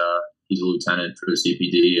days. He's a lieutenant for the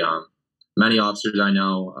CPD. Many officers I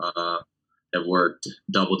know have worked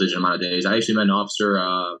double-digit amount of days. I actually met an officer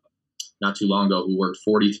not too long ago who worked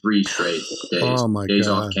 43 straight days. Oh my days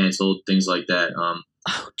God. off canceled, things like that. Oh,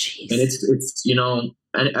 jeez. And it's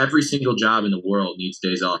and every single job in the world needs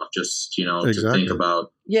days off, just to think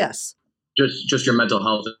about. Yes. Just your mental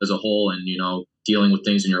health as a whole, and dealing with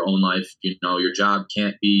things in your own life. Your job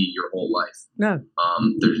can't be your whole life. No.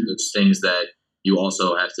 There's things that you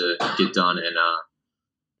also have to get done, and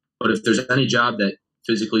but if there's any job that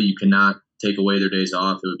physically you cannot take away their days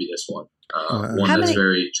off, it would be this one. One that's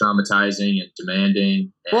very traumatizing and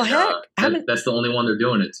demanding. And, well, heck, that's the only one they're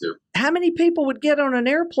doing it to. How many people would get on an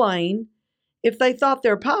airplane if they thought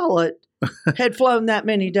their pilot had flown that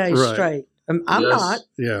many days straight? I'm not.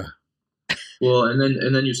 Yeah. Well, and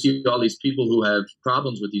then you see all these people who have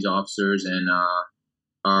problems with these officers and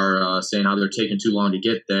are saying how they're taking too long to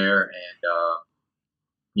get there, and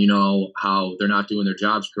how they're not doing their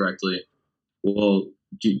jobs correctly. Well,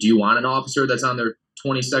 do you want an officer that's on their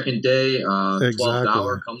 22nd day, 12th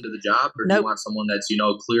hour, come to the job, or do you want someone that's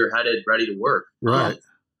clear-headed, ready to work? Right.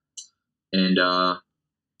 And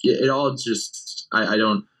it all just I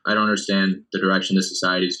don't understand the direction this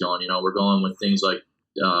society is going. We're going with things like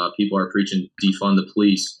people are preaching defund the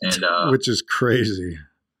police, and which is crazy.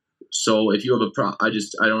 So if you have I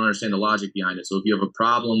don't understand the logic behind it. So if you have a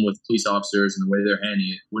problem with police officers and the way they're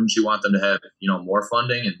handling it, wouldn't you want them to have more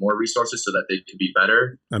funding and more resources so that they can be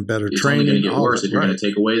better and better it's training? It's only going to get worse if you're going to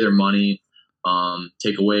take away their money,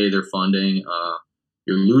 take away their funding.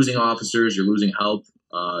 You're losing officers, you're losing help,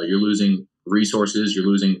 you're losing resources, you're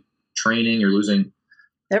losing training, you're losing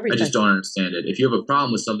everything. I just don't understand it. If you have a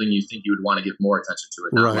problem with something, you think you would want to give more attention to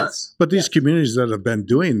it, not less. But these communities that have been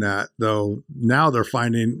doing that, though, now they're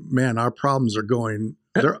finding, man, our problems are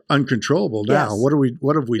they're uncontrollable now. Yes.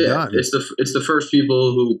 What have we done? It's the first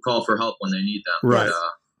people who call for help when they need them. Right.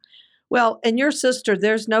 Well, and your sister,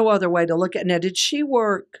 there's no other way to look at it. Now, did she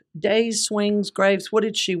work days, swings, graves? What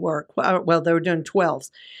did she work? Well, they were doing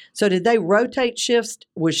 12s. So did they rotate shifts?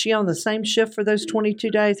 Was she on the same shift for those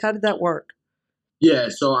 22 days? How did that work? Yeah,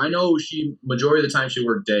 so I know majority of the time she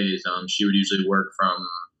worked days. She would usually work from,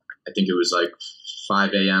 I think it was like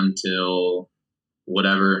 5 a.m. till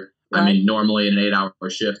whatever. Right. I mean, normally an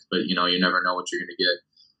 8-hour shift, but you never know what you're going to get.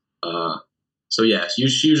 So yeah,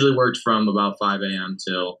 she usually worked from about 5 a.m.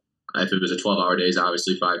 till, if it was a 12-hour days,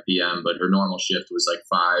 obviously 5 p.m. But her normal shift was like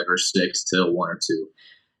 5 or 6 till 1 or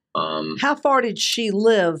 2. How far did she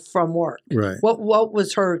live from work? Right. What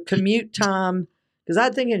was her commute time? Because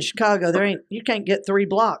I think in Chicago, you can't get 3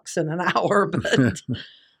 blocks in an hour. But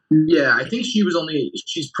yeah, I think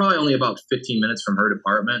she's probably only about 15 minutes from her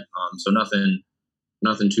department. So nothing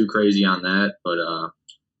too crazy on that. But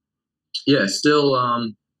yeah, still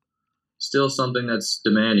something that's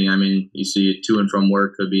demanding. I mean, you see to and from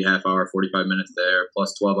work could be half hour, 45 minutes there,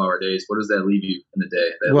 plus 12-hour days. What does that leave you in the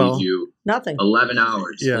day? That leaves you nothing. 11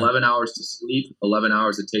 hours. Yeah. 11 hours to sleep, 11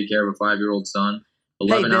 hours to take care of a 5-year-old son.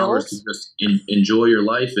 11 hours to just enjoy your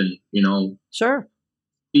life and, sure,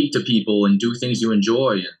 speak to people and do things you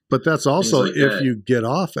enjoy. But that's also you get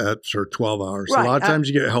off after 12 hours. Right. A lot of times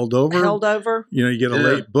you get held over. You get a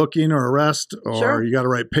late booking or arrest, or you got to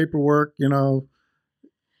write paperwork,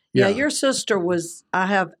 Yeah, your sister was, I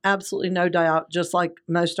have absolutely no doubt, just like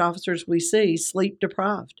most officers we see, sleep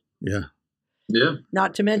deprived. Yeah. Yeah.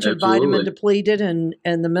 Not to mention vitamin depleted and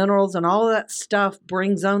the minerals and all of that stuff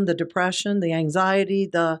brings on the depression, the anxiety,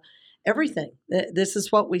 the everything. This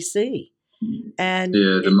is what we see. And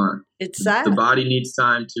it's sad. The body needs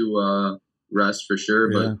time to rest for sure,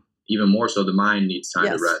 but even more so the mind needs time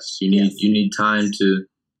to rest. You need time to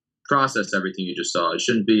process everything you just saw. It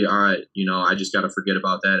shouldn't be, all right, I just got to forget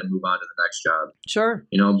about that and move on to the next job. Sure.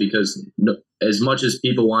 Because as much as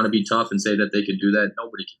people want to be tough and say that they can do that,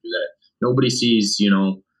 nobody can do that. Nobody sees,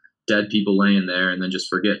 dead people laying there and then just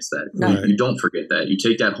forgets that. No. You don't forget that. You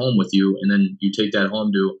take that home with you, and then you take that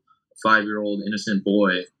home to a 5-year-old innocent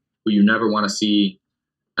boy who you never want to see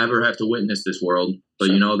ever have to witness this world. But,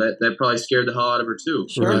 that probably scared the hell out of her too.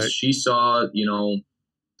 Because she saw,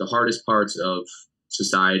 the hardest parts of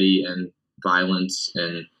society and violence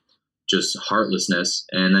and just heartlessness.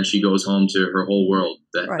 And then she goes home to her whole world,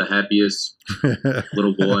 the happiest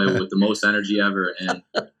little boy with the most energy ever. And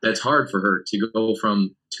that's hard for her to go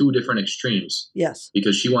from two different extremes. Yes.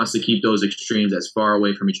 Because she wants to keep those extremes as far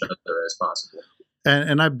away from each other as possible.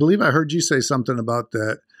 And I believe I heard you say something about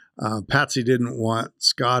that. Patsy didn't want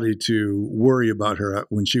Scotty to worry about her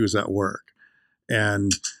when she was at work.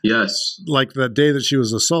 And yes, like the day that she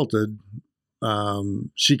was assaulted,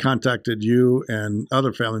 she contacted you and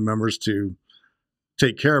other family members to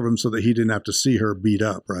take care of him so that he didn't have to see her beat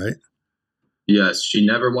up, right? Yes, she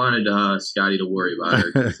never wanted Scotty to worry about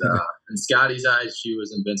her. 'Cause, in Scotty's eyes, she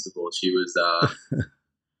was invincible. She was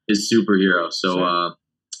his superhero. So, Sure.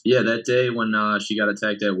 Yeah, that day when she got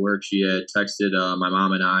attacked at work, she had texted my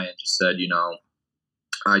mom and I and just said, you know,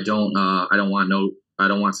 I don't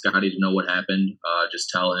want Scotty to know what happened. Just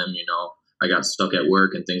tell him, you know, I got stuck at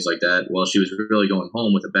work and things like that. Well, she was really going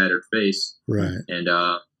home with a battered face. Right. And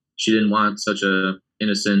she didn't want such a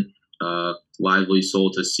innocent, lively soul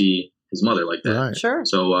to see his mother like that. Right. Sure.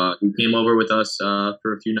 So he came over with us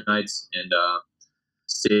for a few nights and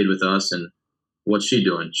stayed with us. And what's she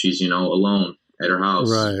doing? She's, you know, alone at her house.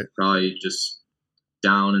 Right. Probably just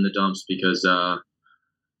down in the dumps because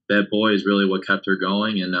that boy is really what kept her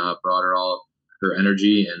going and brought her all her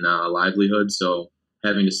energy and livelihood. So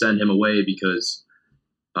having to send him away because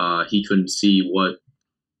he couldn't see what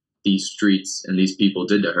these streets and these people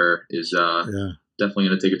did to her is definitely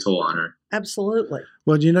going to take a toll on her. Absolutely.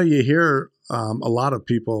 Well, you know, you hear a lot of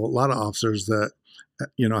people, a lot of officers that,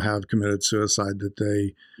 you know, have committed suicide that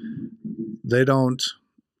they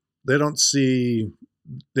don't see,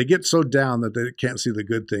 they get so down that they can't see the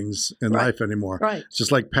good things in Right. life anymore. Right.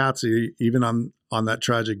 Just like Patsy, even on that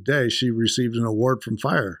tragic day, she received an award from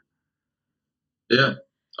fire. Yeah.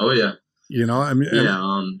 Oh yeah. You know, I mean,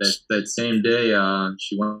 Yeah. That same day,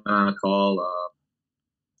 she went on a call.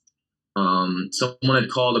 Someone had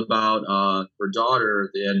called about her daughter.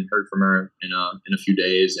 They hadn't heard from her in a few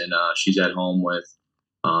days, and she's at home with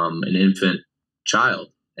an infant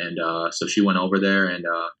child. And so she went over there, and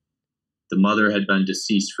the mother had been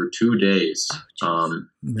deceased for 2 days. And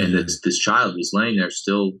this child was laying there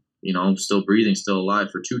still, you know, still breathing, still alive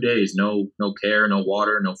for 2 days. No care, no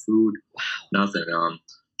water, no food, nothing.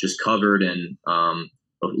 Just covered in a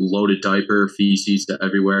loaded diaper, feces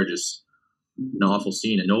everywhere, just an awful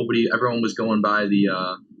scene. And everyone was going by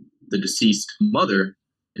the deceased mother,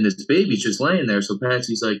 and this baby's just laying there. So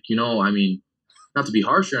Patsy's like, you know, I mean, not to be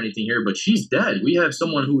harsh or anything here, but she's dead. We have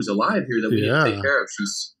someone who's alive here that we need to take care of.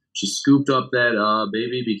 She scooped up that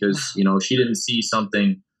baby because, you know, she didn't see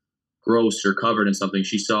something gross or covered in something.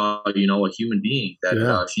 She saw, you know, a human being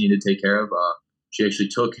that she needed to take care of. She actually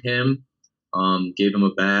took him, gave him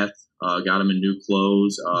a bath, got him in new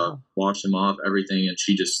clothes, washed him off, everything. And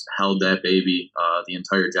she just held that baby the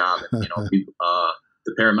entire job. And, you know,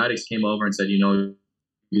 the paramedics came over and said, you know,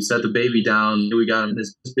 you set the baby down. We got him.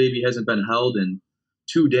 This baby hasn't been held in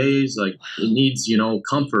 2 days. Like, it needs, you know,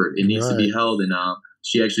 comfort. It needs to be held. And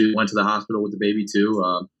she actually went to the hospital with the baby too,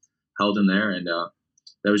 held him there. And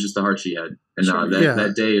that was just the heart she had. And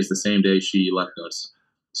that day is the same day she left us.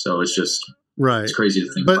 So it's just, it's crazy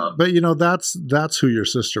to think about. But, you know, that's who your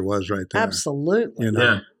sister was right there. Absolutely. You know?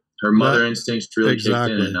 Yeah. Her mother instincts really kicked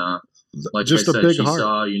in. And like just I said, a big she heart.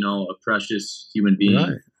 saw, you know, a precious human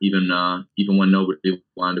being, even when nobody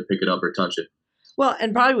wanted to pick it up or touch it. Well,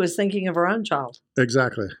 and probably was thinking of her own child.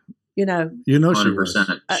 Exactly. You know,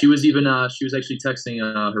 100%. She was even she was actually texting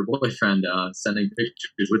her boyfriend, sending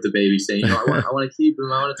pictures with the baby, saying, you know, I want to keep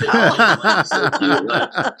him. I want to take him. So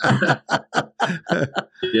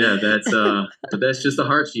cute. Yeah, that's just the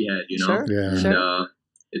heart she had, you know. Sure. Yeah.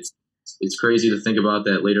 And it's crazy to think about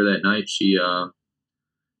that. Later that night, she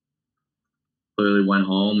clearly went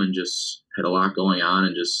home and just had a lot going on,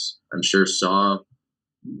 and just, I'm sure, saw,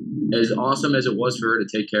 as awesome as it was for her to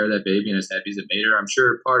take care of that baby and as happy as it made her, I'm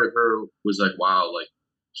sure part of her was like, wow, like,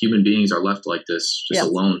 human beings are left like this, just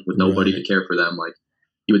alone with nobody to care for them. Like,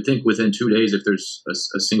 you would think within 2 days, if there's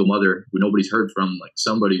a single mother who nobody's heard from, like,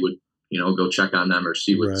 somebody would, you know, go check on them or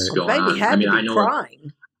see what's going on. Had to be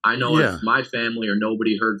crying. I know if my family or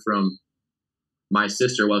nobody heard from my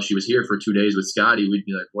sister while she was here for 2 days with Scotty, we'd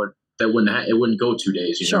be like, what? That wouldn't go 2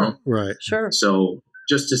 days, you know? Right. Sure. So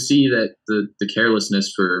just to see that the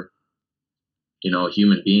carelessness for, you know,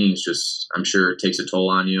 human beings, just, I'm sure it takes a toll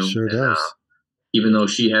on you. Sure does. Even though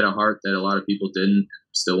she had a heart that a lot of people didn't,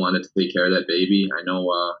 still wanted to take care of that baby. I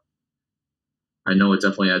know it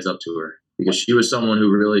definitely adds up to her, because she was someone who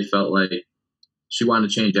really felt like she wanted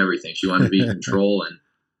to change everything. She wanted to be in control and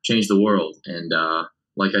change the world. And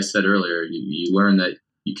like I said earlier, you learn that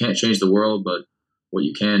you can't change the world, but what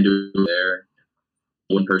you can do there,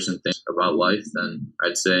 one person thinks about life, then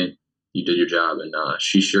I'd say you did your job. And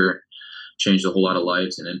she sure changed a whole lot of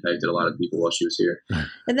lives and impacted a lot of people while she was here.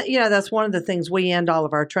 And that's one of the things we end all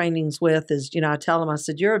of our trainings with is, I tell them, I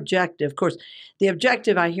said, your objective, of course, the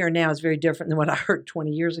objective I hear now is very different than what I heard 20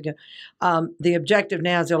 years ago. The objective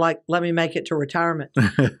now is they're like, let me make it to retirement.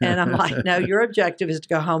 And I'm like, no, your objective is to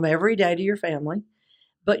go home every day to your family,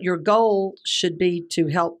 but your goal should be to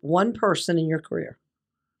help one person in your career.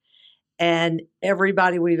 And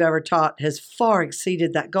everybody we've ever taught has far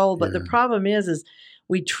exceeded that goal. But the problem is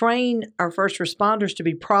we train our first responders to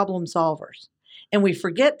be problem solvers. And we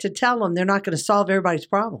forget to tell them they're not going to solve everybody's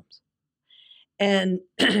problems. And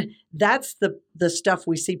that's the stuff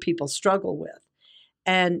we see people struggle with.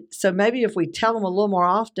 And so maybe if we tell them a little more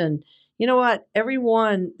often, you know what,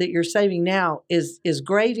 everyone that you're saving now is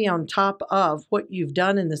gravy on top of what you've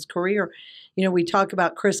done in this career. We talk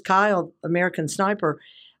about Chris Kyle, American Sniper.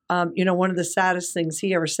 One of the saddest things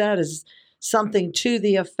he ever said is something to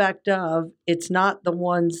the effect of, it's not the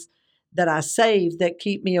ones that I saved that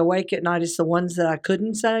keep me awake at night, it's the ones that I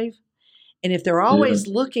couldn't save. And if they're always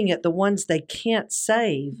looking at the ones they can't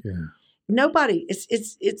save, nobody,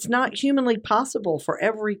 it's not humanly possible for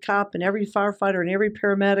every cop and every firefighter and every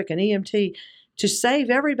paramedic and EMT to save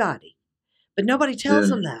everybody. But nobody tells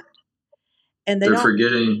them that. And they're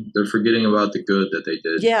forgetting about the good that they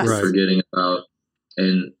did. Yes. They're forgetting about,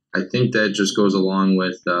 and I think that just goes along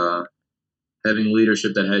with having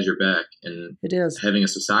leadership that has your back, and it is having a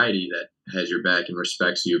society that has your back and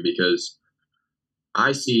respects you, because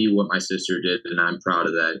I see what my sister did and I'm proud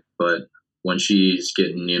of that. But when she's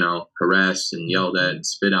getting, harassed and yelled at and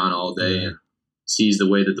spit on all day and sees the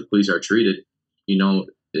way that the police are treated, you don't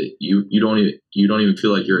even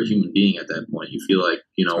feel like you're a human being at that point. You feel like,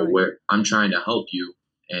 where I'm trying to help you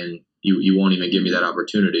and you won't even give me that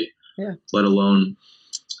opportunity. Yeah. Let alone,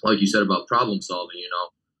 like you said about problem solving,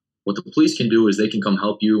 what the police can do is they can come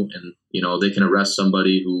help you and, they can arrest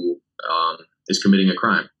somebody who is committing a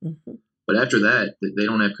crime. Mm-hmm. But after that, they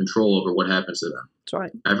don't have control over what happens to them. That's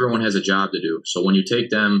right. Everyone has a job to do. So when you take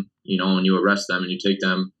them, and you arrest them and you take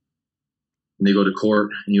them and they go to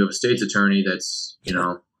court and you have a state's attorney that's,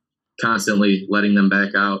 constantly letting them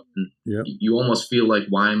back out. And you almost feel like,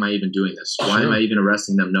 why am I even doing this? Why am I even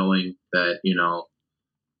arresting them knowing that,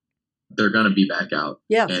 they're going to be back out?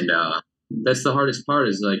 Yeah. And that's the hardest part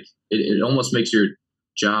is like, it almost makes your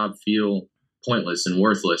job feel pointless and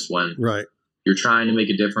worthless when you're trying to make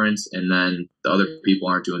a difference and then the other people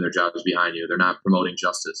aren't doing their jobs behind you. They're not promoting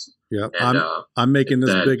justice. Yeah. And, I'm making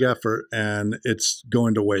this big effort and it's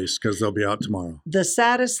going to waste because they'll be out tomorrow. The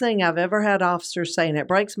saddest thing I've ever had officers say, and it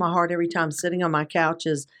breaks my heart every time sitting on my couch,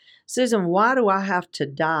 is, Susan, why do I have to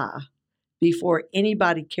die before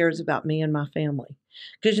anybody cares about me and my family?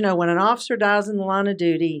 Because, when an officer dies in the line of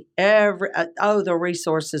duty, the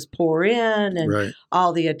resources pour in and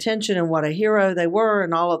all the attention and what a hero they were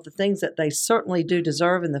and all of the things that they certainly do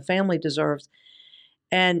deserve and the family deserves.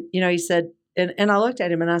 And, he said, and I looked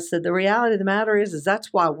at him and I said, the reality of the matter is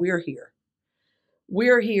that's why we're here.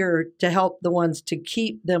 We're here to help the ones to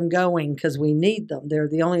keep them going because we need them. They're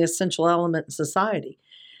the only essential element in society.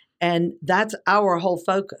 And that's our whole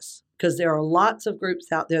focus. Because there are lots of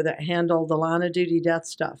groups out there that handle the line of duty death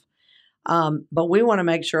stuff. But we want to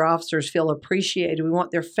make sure officers feel appreciated. We want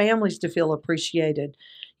their families to feel appreciated.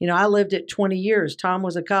 I lived it 20 years. Tom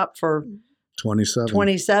was a cop for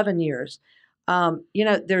 27 years.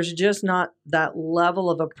 There's just not that level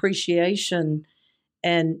of appreciation.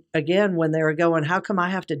 And again, when they were going, how come I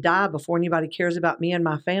have to die before anybody cares about me and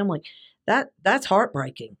my family? That's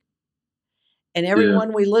heartbreaking. And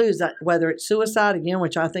everyone we lose, whether it's suicide, again,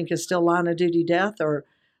 which I think is still line of duty death, or,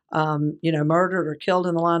 murdered or killed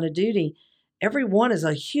in the line of duty, every one is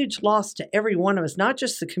a huge loss to every one of us, not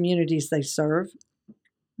just the communities they serve.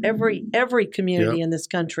 Every community in this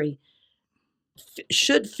country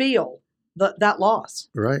should feel that loss.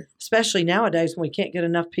 Right. Especially nowadays when we can't get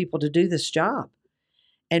enough people to do this job.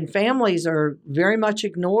 And families are very much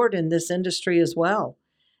ignored in this industry as well.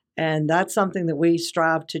 And that's something that we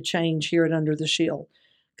strive to change here at Under the Shield,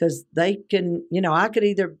 because they can, I could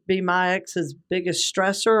either be my ex's biggest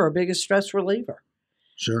stressor or biggest stress reliever.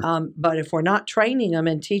 Sure. But if we're not training them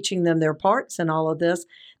and teaching them their parts in all of this,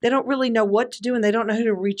 they don't really know what to do and they don't know who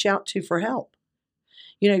to reach out to for help.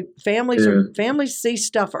 Families see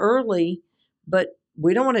stuff early, but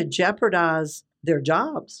we don't want to jeopardize their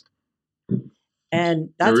jobs. And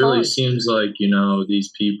that's it really hard. Seems like,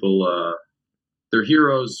 these people, they're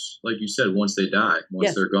heroes, like you said, once they die,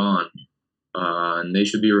 once they're gone. And they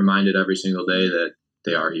should be reminded every single day that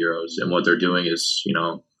they are heroes and what they're doing is,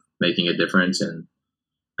 making a difference. And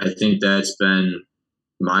I think that's been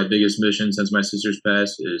my biggest mission since my sister's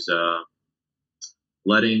passed is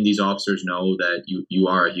letting these officers know that you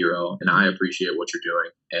are a hero, and I appreciate what you're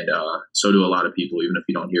doing, and so do a lot of people, even if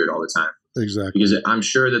you don't hear it all the time. Exactly. Because I'm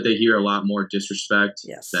sure that they hear a lot more disrespect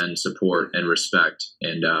Yes. than support and respect,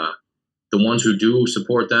 and the ones who do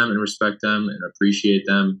support them and respect them and appreciate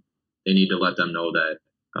them, they need to let them know that,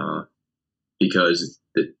 because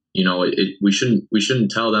we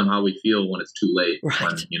shouldn't tell them how we feel when it's too late. Right.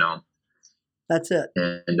 When, That's it.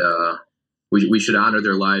 and we should honor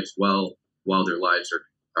their lives while their lives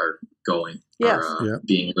are going, Yes. are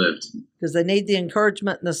being lived. Because they need the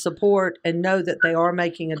encouragement and the support, and know that they are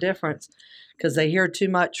making a difference, because they hear too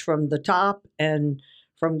much from the top and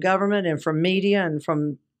from government and from media and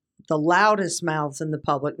from the loudest mouths in the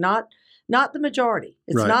public, not the majority.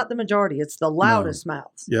 It's Right. not the majority. It's the loudest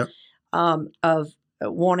mouths Yep. of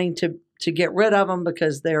wanting to get rid of them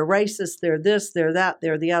because they're racist, they're this, they're that,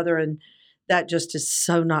 they're the other, and that just is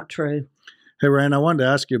so not true. Hey, Ryan, I wanted to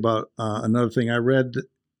ask you about another thing. I read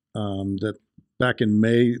that back in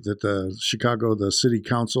May that the city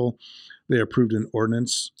council, they approved an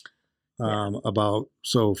ordinance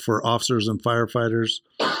for officers and firefighters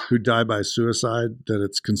who die by suicide, that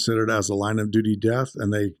it's considered as a line of duty death,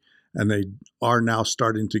 and they are now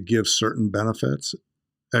starting to give certain benefits.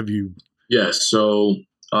 Have you? Yes. So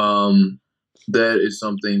that is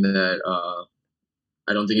something that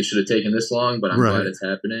I don't think it should have taken this long, but I'm glad it's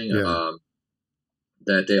happening. Yeah.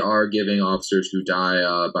 That they are giving officers who die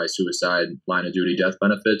by suicide line of duty death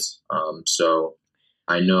benefits. So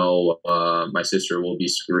I know my sister will be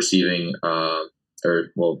receiving,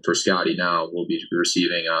 for Scotty now, will be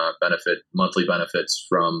receiving monthly benefits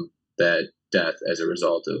from that death as a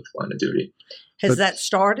result of line of duty. Has that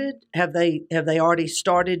started? Have they already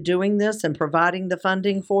started doing this and providing the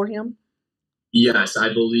funding for him? Yes,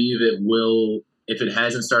 I believe it will. If it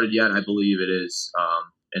hasn't started yet, I believe it is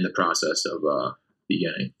in the process of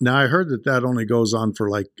beginning. Now, I heard that only goes on for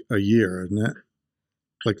like a year, isn't it?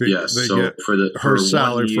 Like they get her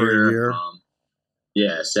salary for a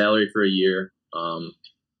year. Salary for a year.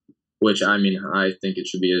 Which I think it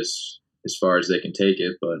should be as far as they can take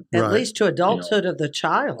it, but at least to adulthood of the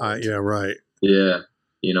child. Yeah, right. Yeah,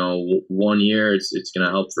 1 year it's going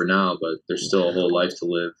to help for now, but there's still a whole life to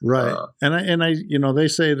live. Right. And I they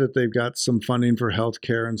say that they've got some funding for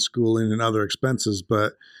healthcare and schooling and other expenses,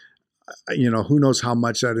 but who knows how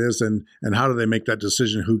much that is, and how do they make that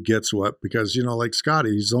decision who gets what? Because, like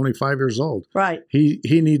Scotty, he's only 5 years old. Right. He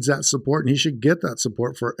needs that support, and he should get that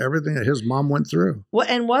support for everything that his mom went through. Well,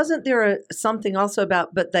 and wasn't there something also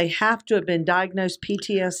about, but they have to have been diagnosed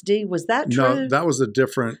PTSD? Was that true? No, that was a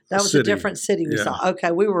different a different city we saw.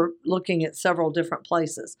 Okay, we were looking at several different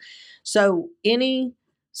places. So any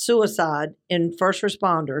suicide in first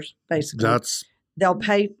responders, basically, they'll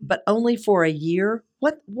pay, but only for a year.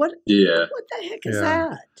 What the heck is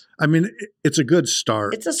that? It's a good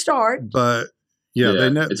start. It's a start. But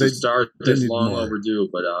it's a start that's long overdue,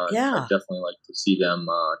 but I'd definitely like to see them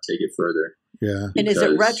take it further. Yeah. And is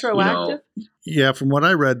it retroactive? Yeah, from what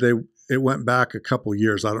I read, it went back a couple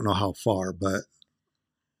years. I don't know how far, but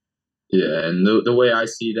yeah, and the way I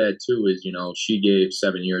see that too is, she gave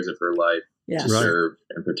 7 years of her life to serve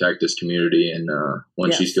and protect this community, and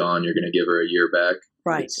when she's gone, you're going to give her a year back.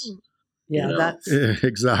 Right. That's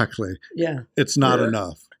exactly. Yeah, it's not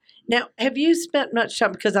enough. Now, have you spent much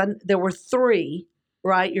time? Because there were 3,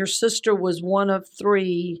 right? Your sister was one of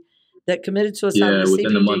 3 that committed suicide. Yeah,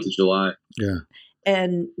 within the month of July. Yeah.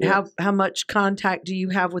 And how much contact do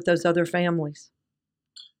you have with those other families?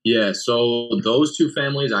 Yeah, so those 2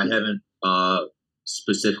 families I haven't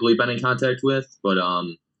specifically been in contact with, but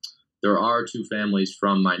there are 2 families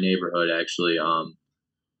from my neighborhood actually.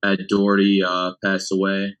 Ed Doherty passed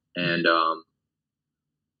away, and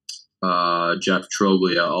Jeff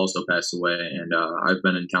Troglia also passed away, and I've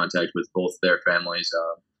been in contact with both their families.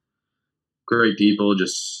 Great people,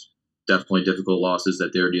 just definitely difficult losses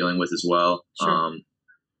that they're dealing with as well. Sure.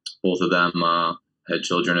 Both of them had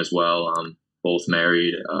children as well, both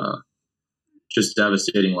married. Just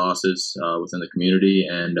devastating losses within the community,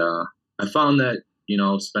 and I found that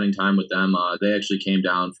spending time with them, they actually came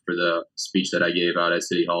down for the speech that I gave out at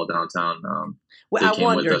City Hall downtown. They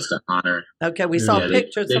came with us to honor. Okay, we saw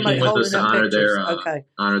pictures. They somebody came with holding us to up honor pictures.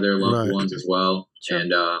 honor their loved ones as well. Sure.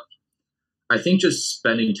 And I think just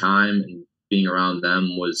spending time and being around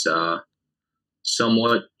them was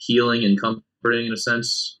somewhat healing and comforting in a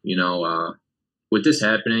sense. With this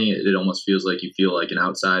happening, it almost feels like you feel like an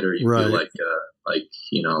outsider. You feel like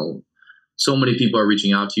so many people are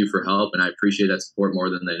reaching out to you for help, and I appreciate that support more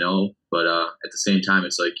than they know. But at the same time,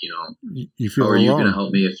 it's like, you feel how are alone. you going to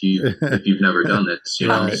help me if you've never done this?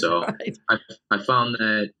 Right, So right. I found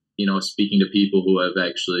that speaking to people who have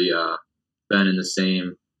actually been in the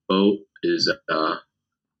same boat is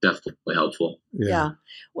definitely helpful. Yeah.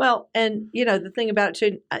 Well, and the thing about it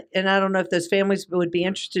too, and I don't know if those families would be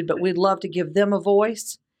interested, but we'd love to give them a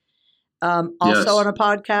voice. Also Yes. on a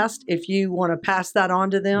podcast, if you want to pass that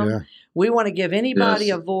on to them, Yeah. we want to give anybody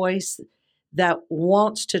Yes. a voice that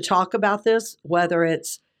wants to talk about this, whether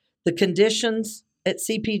it's the conditions at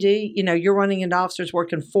CPD, you're running into officers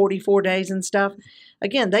working 44 days and stuff.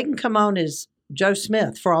 Again, they can come on as Joe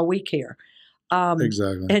Smith for all we care.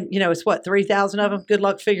 Exactly. And, it's what, 3,000 of them? Good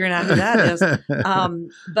luck figuring out who that is.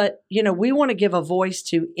 But, we want to give a voice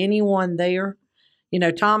to anyone there.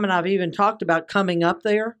 Tom and I have even talked about coming up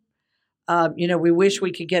there. We wish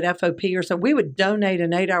we could get FOP or something. We would donate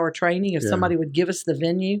an 8-hour training if Yeah. somebody would give us the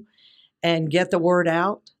venue and get the word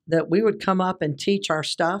out that we would come up and teach our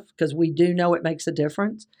stuff because we do know it makes a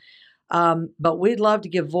difference. But we'd love to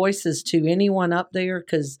give voices to anyone up there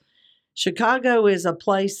because Chicago is a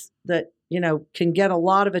place that, can get a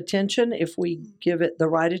lot of attention if we give it the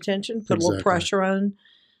right attention, put a little Exactly. pressure on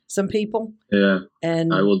some people. Yeah.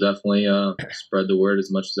 And I will definitely spread the word as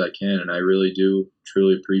much as I can, and I really do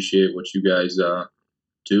truly appreciate what you guys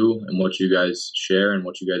do and what you guys share and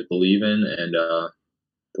what you guys believe in, and the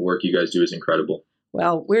work you guys do is incredible.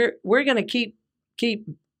 well, we're going to keep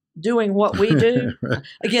doing what we do. Right.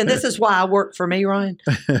 Again, this is why I work for me, Ryan.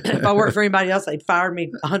 If I worked for anybody else, they'd fire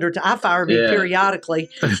me 100 times. I fire me Yeah. periodically.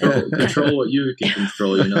 Control what you can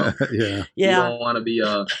control. Yeah. You Yeah. don't want to be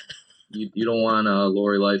you don't want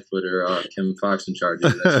Lori Lightfoot or Kim Fox in charge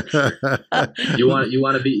of you. That's for sure. You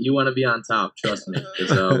want to be on top. Trust me,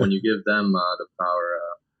 because when you give them the power,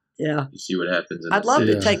 Yeah. you see what happens. I'd love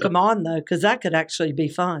Yeah. to take them on, though, because that could actually be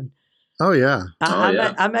fun. Oh yeah.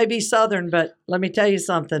 I may be Southern, but let me tell you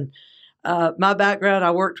something. My background,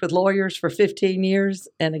 I worked with lawyers for 15 years.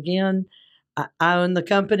 And again, I own the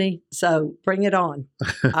company. So bring it on.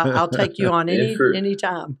 I'll take you on any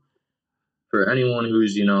time. For anyone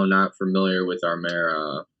who's not familiar with our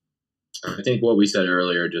mayor, I think what we said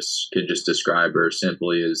earlier could describe her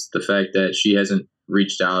simply is the fact that she hasn't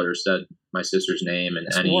reached out or said my sister's name in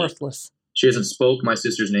It's any. worthless. She hasn't spoke my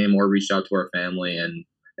sister's name or reached out to our family, and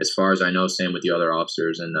as far as I know, same with the other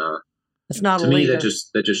officers. And It's not to a me, leader.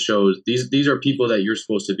 that just shows these are people that you're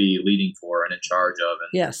supposed to be leading for and in charge of, and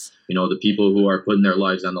Yes. the people who are putting their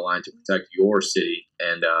lives on the line to protect your city,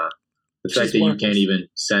 and the fact She's that you worthless. can't even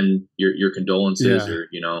send your condolences Yeah.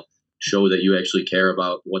 or show that you actually care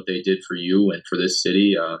about what they did for you and for this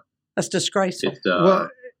city. That's disgraceful. Well,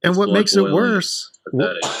 and it's what makes it blood-boiling. worse,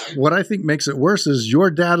 Pathetic. what I think makes it worse is your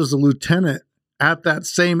dad is a lieutenant at that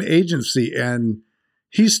same agency, and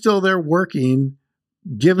he's still there working,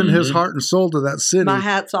 giving his Mhm. heart and soul to that city. My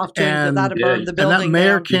hat's off to him because And- I'd have Yeah, burned the And building that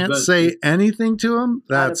mayor down. can't But- say anything to him.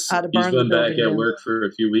 That's I'd have He's burned the been back building at down. work for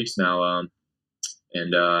a few weeks now, and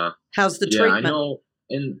How's the yeah, treatment? I know,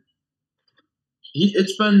 and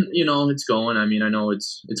it's been it's going. I mean, I know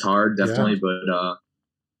it's hard, definitely, but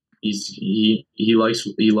he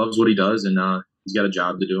loves what he does, and he's got a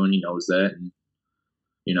job to do, and he knows that, and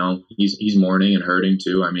he's mourning and hurting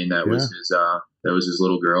too. I mean, that was his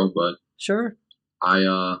little girl, but Sure. I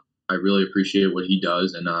really appreciate what he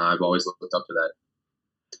does, and I've always looked up to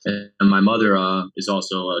that. And my mother is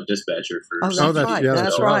also a dispatcher for. Oh, that's that's- right. yeah, that's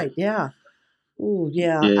that's right. Yeah. Ooh,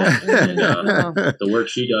 yeah. Yeah. I- The work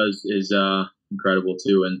she does is incredible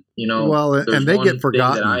too, and well, there's and they one get thing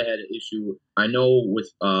forgotten. that I had an issue. I know with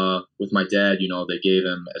my dad, they gave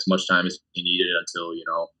him as much time as he needed until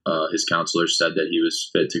his counselors said that he was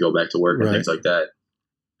fit to go back to work and Right. things like that.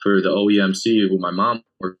 For the OEMC, who my mom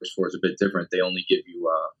works for, is a bit different. They only give you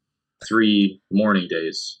 3 morning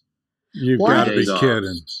days. You've What? got to be Days off.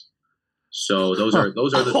 kidding. So those are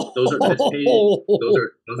that's paid.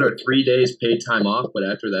 Those are 3 days paid time off. But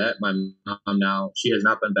after that, my mom now, she has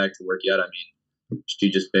not been back to work yet. I mean, she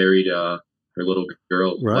just buried her little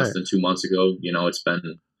girl Right. less than 2 months ago. It's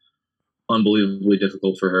been unbelievably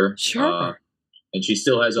difficult for her. Sure. And she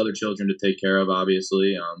still has other children to take care of,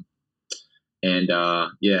 obviously.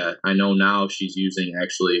 Yeah, I know now she's using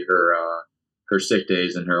actually her sick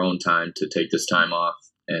days and her own time to take this time off.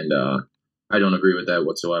 And I don't agree with that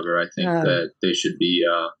whatsoever. I think No. that they should be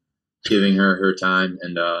giving her time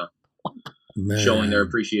and Man. showing their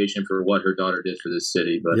appreciation for what her daughter did for this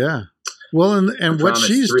city. But Yeah. Well, and I what promise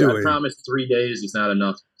she's I doing. promise 3 days is not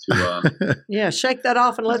enough to Yeah, shake that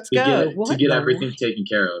off and let's to go. get What the- everything taken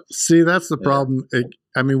care of. See, that's the Yeah. problem.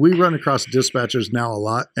 I mean, we run across dispatchers now a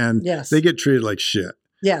lot, and Yes. they get treated like shit.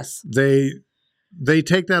 Yes. They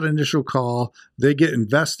take that initial call, they get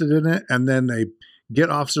invested in it, and then they get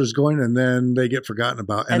officers going, and then they get forgotten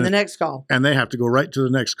about. And the next call. And they have to go right to the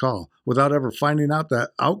next call without ever finding out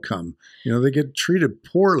that outcome. They get treated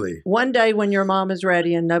poorly. One day when your mom is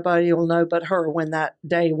ready, and nobody will know but her when that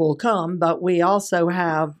day will come, but we also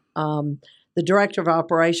have the director of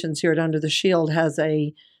operations here at Under the Shield has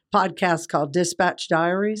a podcast called Dispatch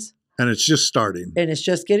Diaries. And it's just starting. And it's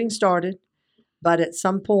just getting started. But at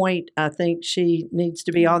some point, I think she needs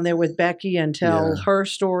to be on there with Becky and tell her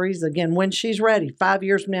stories again when she's ready, 5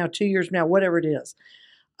 years from now, 2 years from now, whatever it is.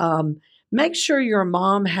 Make sure your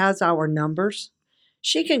mom has our numbers.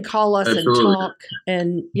 She can call us and talk,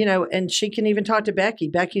 and and she can even talk to Becky.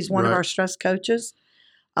 Becky's one of our stress coaches.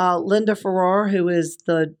 Linda Farrar, who is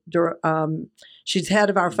she's head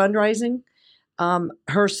of our fundraising.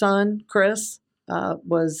 Her son, Chris,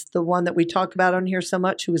 was the one that we talk about on here so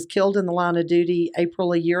much, who was killed in the line of duty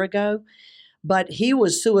April a year ago. But he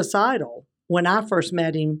was suicidal when I first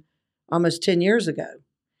met him almost 10 years ago.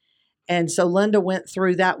 And so Linda went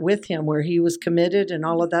through that with him, where he was committed and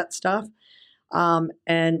all of that stuff.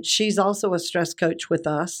 And she's also a stress coach with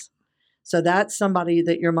us. So that's somebody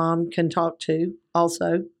that your mom can talk to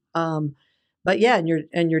also. But yeah,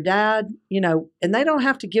 and your dad, and they don't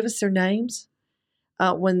have to give us their names.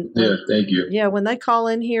 Thank you. Yeah, when they call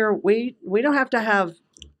in here, we don't have to have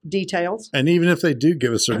details. And even if they do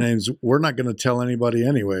give us their names, we're not going to tell anybody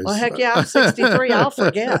anyways. Well, heck yeah, I'm 63. I'll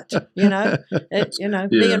forget. Me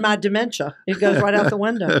and my dementia, it goes right out the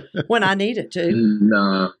window when I need it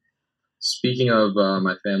to. Speaking of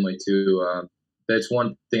my family too, that's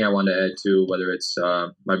one thing I wanted to add too. Whether it's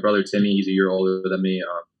my brother Timmy, he's a year older than me.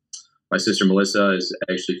 My sister Melissa is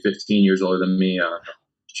actually 15 years older than me.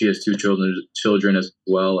 She has two children as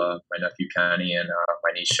well, my nephew Kenny and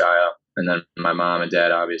my niece Shia, and then my mom and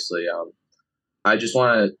dad, obviously.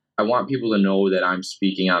 I want people to know that I'm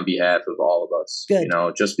speaking on behalf of all of us. Good.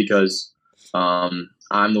 Just because I'm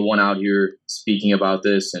the one out here speaking about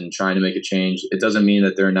this and trying to make a change, it doesn't mean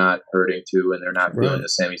that they're not hurting too and they're not feeling the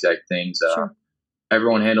same exact things. Sure.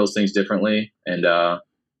 Everyone handles things differently, and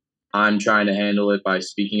I'm trying to handle it by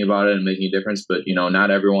speaking about it and making a difference. But,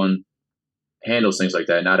 not everyone handles things like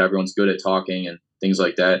that. Not everyone's good at talking and things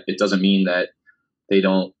like that. It doesn't mean that they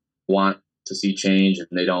don't want to see change and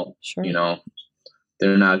they don't,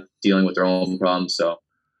 they're not dealing with their own problems. So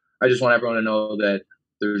I just want everyone to know that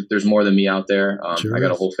there's more than me out there. I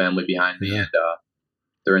got a whole family behind me, and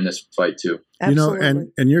they're in this fight too.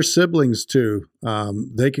 Absolutely. And your siblings too.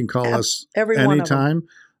 They can call us anytime.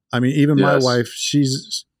 I mean, even my wife, she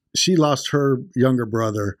lost her younger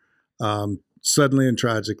brother suddenly and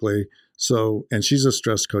tragically. So, and she's a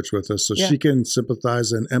stress coach with us, so she can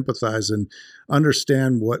sympathize and empathize and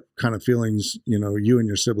understand what kind of feelings, you and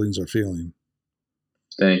your siblings are feeling.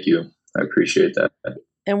 Thank you. I appreciate that.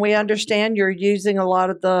 And we understand you're using a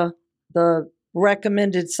lot of the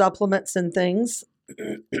recommended supplements and things.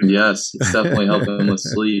 Yes, it's definitely helping with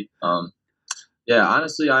sleep.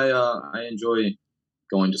 Honestly, I enjoy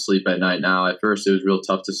going to sleep at night now. At first, it was real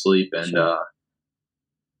tough to sleep, and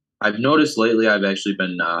I've noticed lately I've actually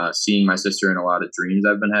been seeing my sister in a lot of dreams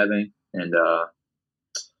I've been having, and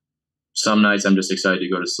some nights I'm just excited to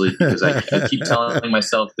go to sleep because I keep telling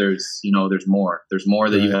myself there's more. There's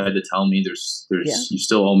more that you had to tell me. There's you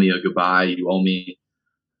still owe me a goodbye. You owe me.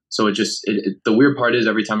 So the weird part is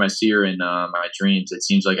every time I see her in my dreams, it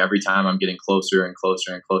seems like every time I'm getting closer and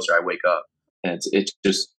closer and closer, I wake up, and it's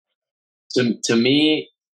just to me,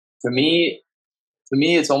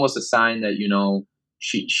 it's almost a sign that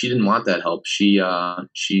she didn't want that help.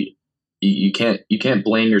 You can't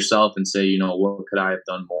blame yourself and say, what could I have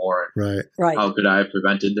done more? Right. How could I have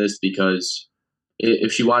prevented this? Because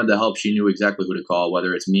if she wanted the help, she knew exactly who to call,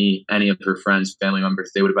 whether it's me, any of her friends, family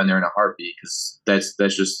members, they would have been there in a heartbeat, because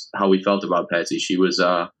that's just how we felt about Patsy. She was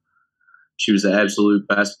the absolute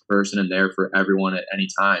best person and there for everyone at any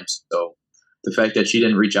time. So the fact that she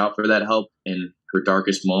didn't reach out for that help in her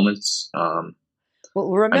darkest moments,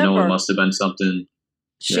 remember, I know it must have been something.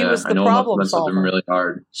 She was the problem solver. Something really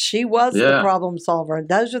hard. She was the problem solver.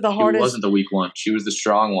 Those are the hardest. She wasn't the weak one. She was the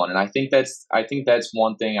strong one. And I think that's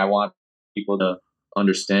one thing I want people to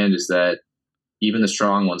understand, is that even the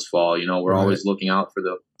strong ones fall. We're always looking out for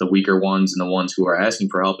the weaker ones and the ones who are asking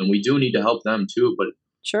for help. And we do need to help them too. But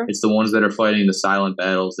it's the ones that are fighting the silent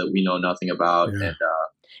battles that we know nothing about. Yeah.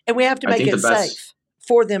 And we have to make it safe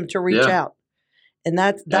for them to reach out. And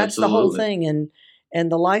that's the whole thing. And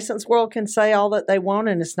the licensed world can say all that they want,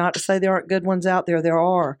 and it's not to say there aren't good ones out there. There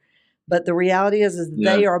are. But the reality is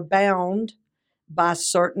they are bound by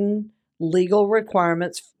certain legal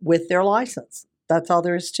requirements with their license. That's all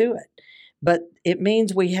there is to it. but it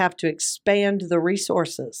means we have to expand the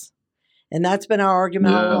resources. And that's been our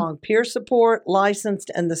argument all along. Peer support, licensed,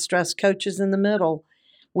 and the stress coaches in the middle,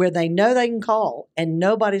 where they know they can call and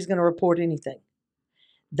nobody's going to report anything.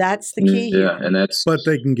 That's the key here. And but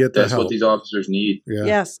they can get the that's help. what these officers need. Yeah.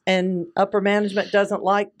 Yes, and upper management doesn't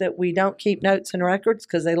like that we don't keep notes and records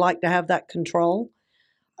because they like to have that control.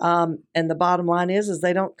 And the bottom line is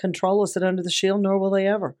they don't control us at Under the Shield, nor will they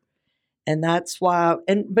ever. And that's why,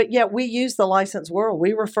 but yet we use the licensed world.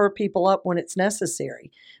 We refer people up when it's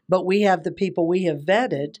necessary, but we have the people we have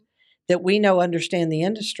vetted that we know understand the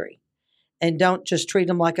industry and don't just treat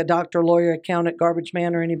them like a doctor, lawyer, accountant, garbage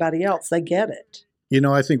man, or anybody else. They get it.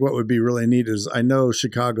 I think what would be really neat is I know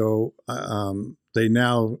Chicago, they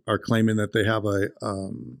now are claiming that they have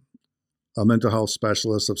a mental health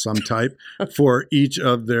specialist of some type for each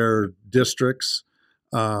of their districts.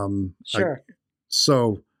 Sure.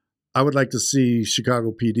 So I would like to see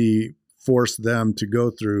Chicago PD force them to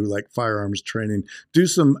go through like firearms training, do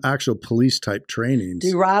some actual police type trainings.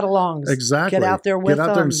 Do ride-alongs. Exactly. Get out there with them. Get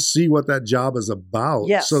out there and see what that job is about,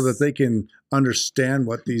 yes, so that they can understand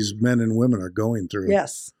what these men and women are going through.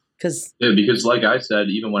 Yes. Because like I said,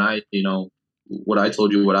 even when what I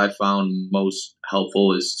told you, what I found most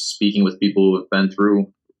helpful is speaking with people who have been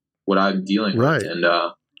through what I'm dealing with. And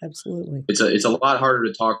absolutely, it's a lot harder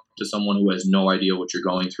to talk to someone who has no idea what you're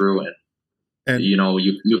going through, and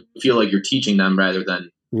you feel like you're teaching them rather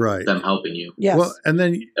than them helping you. Yes. Well, and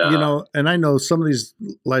then and I know some of these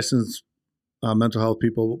licensed mental health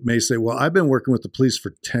people may say, well, I've been working with the police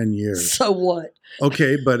for 10 years. So what?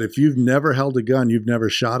 Okay, but if you've never held a gun, you've never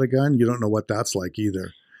shot a gun, you don't know what that's like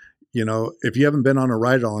either. If you haven't been on a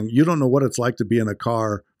ride-along, you don't know what it's like to be in a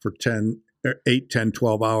car for 8, 10,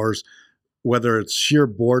 12 hours, whether it's sheer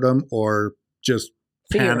boredom or just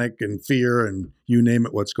panic and fear and you name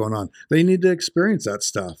it, what's going on. They need to experience that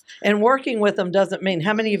stuff. And working with them doesn't mean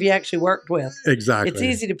how many of you actually worked with. Exactly. It's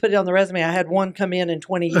easy to put it on the resume. I had one come in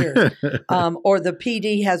 20 years. Or the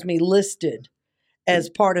PD has me listed as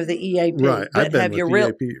part of the EAP. Right. But have you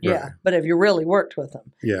EAP. Yeah. But have you really worked with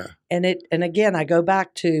them? Yeah. And again, I go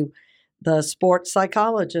back to the sports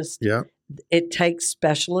psychologist. Yeah. It takes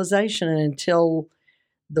specialization, and until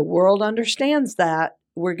the world understands that,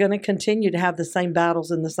 we're going to continue to have the same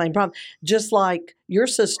battles and the same problem. Just like your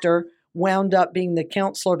sister wound up being the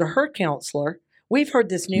counselor to her counselor. We've heard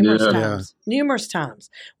this numerous times. Numerous times.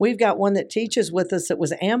 We've got one that teaches with us that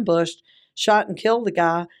was ambushed, shot and killed the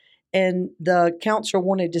guy, and the counselor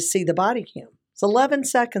wanted to see the body cam. It's 11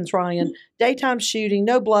 seconds, Ryan. Daytime shooting,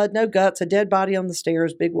 no blood, no guts, a dead body on the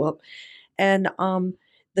stairs, big whoop. And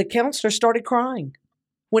the counselor started crying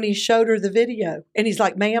when he showed her the video. And he's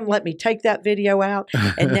like, ma'am, let me take that video out.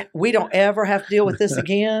 And we don't ever have to deal with this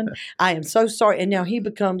again. I am so sorry. And now he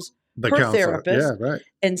becomes her therapist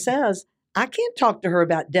and says, I can't talk to her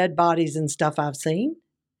about dead bodies and stuff I've seen.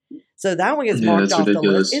 So that one gets marked off the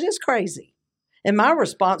list. It is crazy. And my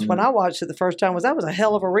response when I watched it the first time was, that was a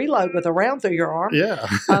hell of a reload with a round through your arm. Yeah.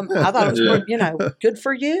 I thought it was, good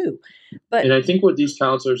for you. And I think what these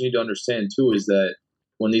counselors need to understand too is that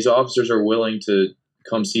when these officers are willing to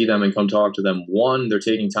come see them and come talk to them, one, they're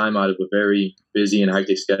taking time out of a very busy and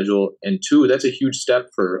hectic schedule, and two, that's a huge step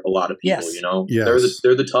for a lot of people. Yes.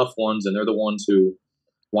 They're the tough ones, and they're the ones who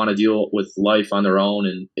want to deal with life on their own,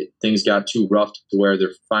 and things got too rough to where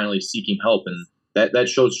they're finally seeking help, and that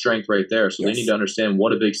shows strength right there. So they need to understand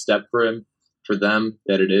what a big step for them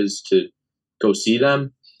that it is to go see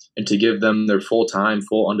them and to give them their full time,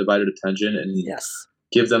 full undivided attention, and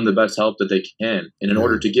give them the best help that they can. And in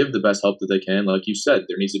order to give the best help that they can, like you said,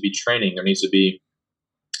 there needs to be training. There needs to be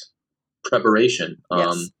preparation.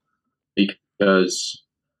 Because,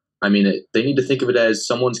 they need to think of it as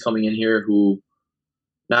someone's coming in here who,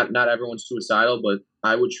 not everyone's suicidal, but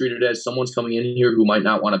I would treat it as someone's coming in here who might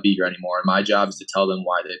not want to be here anymore. And my job is to tell them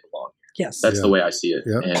why they belong here. Yes. That's the way I see it.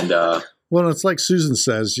 Yep. And well, it's like Susan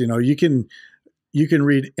says, you can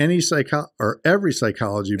read any every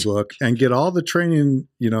psychology book and get all the training,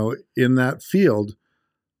 in that field,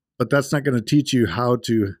 but that's not going to teach you how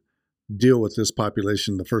to deal with this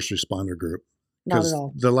population, the first responder group. Not at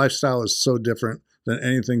all. The lifestyle is so different than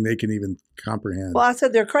anything they can even comprehend. Well, I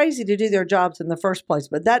said they're crazy to do their jobs in the first place,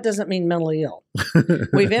 but that doesn't mean mentally ill.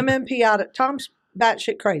 We've MMP out at Tom's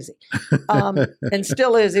batshit crazy, and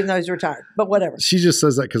still is, even though he's retired. But whatever. She just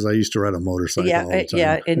says that because I used to ride a motorcycle all the time.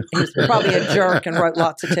 Yeah, and he's probably a jerk and wrote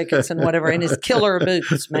lots of tickets and whatever, and his killer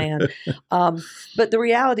boots, man. But the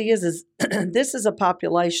reality is this is a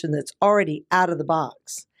population that's already out of the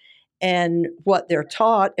box. And what they're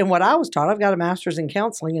taught, and what I was taught, I've got a master's in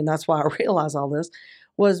counseling, and that's why I realize all this,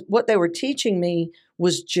 was what they were teaching me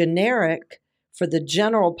was generic for the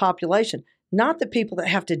general population, not the people that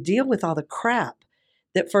have to deal with all the crap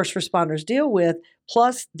that first responders deal with.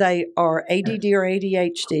 Plus, they are ADD or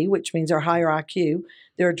ADHD, which means they're higher IQ.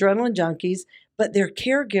 They're adrenaline junkies, but they're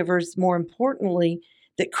caregivers, more importantly,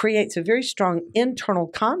 that creates a very strong internal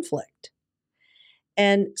conflict.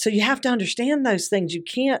 And so you have to understand those things. You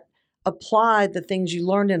can't apply the things you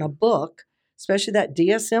learned in a book, especially that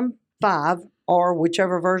DSM-5 or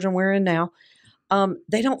whichever version we're in now.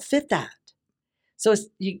 They don't fit that. So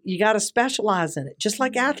you got to specialize in it, just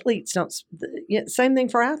like athletes don't. Same thing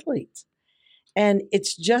for athletes. And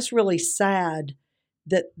it's just really sad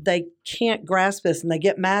that they can't grasp this, and they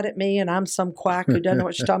get mad at me, and I'm some quack who doesn't know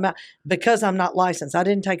what she's talking about because I'm not licensed. I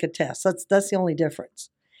didn't take a test. That's the only difference.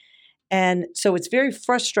 And so it's very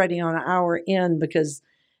frustrating on our end because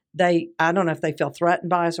I don't know if they feel threatened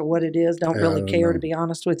by us or what it is, don't really care, to be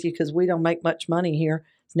honest with you, because we don't make much money here.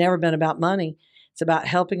 It's never been about money. It's about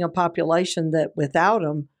helping a population that without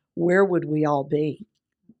them, where would we all be?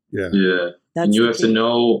 Yeah. And you have to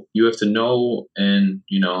know, and,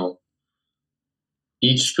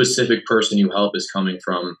 each specific person you help is coming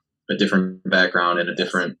from a different background and a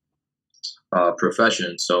different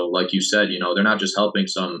profession. So like you said, they're not just helping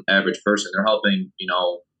some average person. They're helping,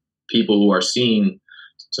 people who are seeing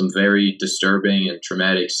some very disturbing and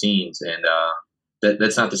traumatic scenes. And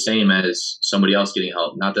that's not the same as somebody else getting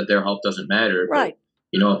help. Not that their help doesn't matter. Right.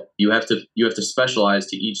 But, you have to specialize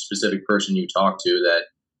to each specific person you talk to, that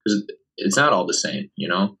because it's not all the same,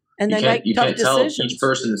 And you they can't, make tough decisions. tell each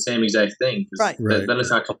person the same exact thing. Right. Then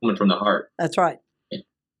it's not coming from the heart. That's right.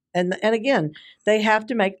 And again, they have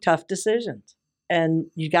to make tough decisions. And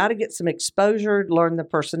you got to get some exposure, learn the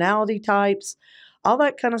personality types, all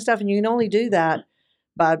that kind of stuff. And you can only do that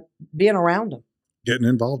by being around them. Getting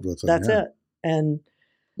involved with them. That's it. And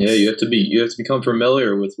you have to become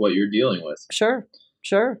familiar with what you're dealing with. Sure.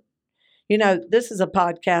 This is a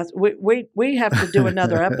podcast. We have to do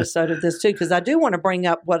another episode of this too, because I do want to bring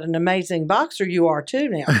up what an amazing boxer you are too.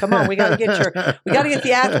 Now, come on, we got to get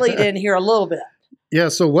the athlete in here a little bit. Yeah.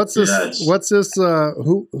 So what's this? Yes. What's this?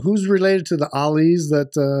 Who's related to the Alis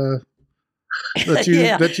that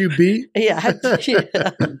you beat? Yeah.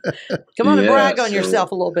 Come on and brag on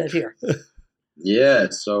yourself a little bit here. Yeah.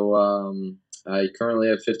 So I currently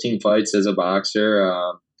have 15 fights as a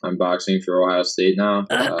boxer. I'm boxing for Ohio State now.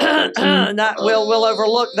 We'll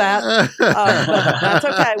overlook that. That's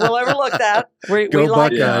okay. We'll overlook that. We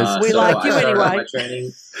like you anyway.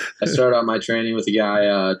 I started out my training with a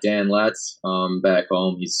guy, Dan Letts, back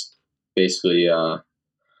home. He's basically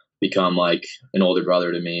become like an older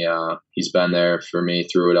brother to me. He's been there for me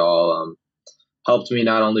through it all. Helped me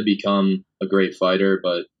not only become a great fighter,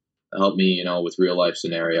 but helped me, with real life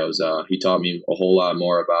scenarios. He taught me a whole lot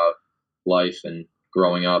more about life and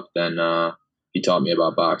growing up than he taught me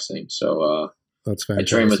about boxing. So that's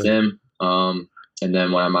fantastic. I train with him. And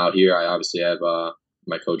then when I'm out here, I obviously have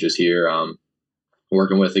my coaches here.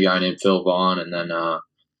 Working with a guy named Phil Vaughn, and then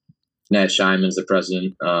Nat Scheinman's the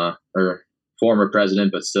president, or former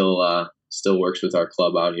president, but still works with our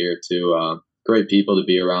club out here too. Great people to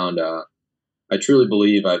be around. I truly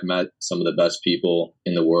believe I've met some of the best people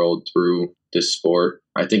in the world through this sport.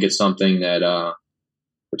 I think it's something that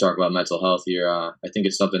we're talking about mental health here. I think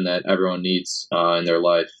it's something that everyone needs in their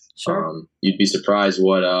life. Sure. You'd be surprised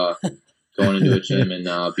what going into a gym and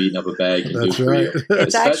beating up a bag can do for you.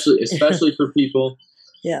 Especially for people.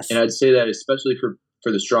 Yes. And I'd say that especially for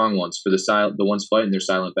the strong ones, for the ones fighting their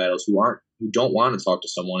silent battles, who don't want to talk to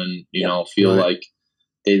someone and feel like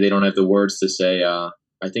they don't have the words to say.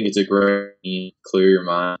 I think it's a great clear your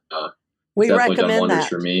mind. We definitely recommend done wonders that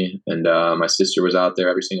for me. And my sister was out there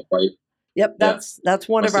every single fight. Yep, that's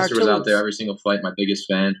one of our tools. My sister was out there every single fight. My biggest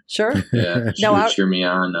fan. Sure. Yeah, she would cheer me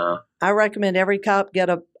on. I recommend every cop get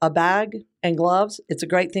a bag and gloves. It's a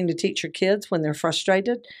great thing to teach your kids when they're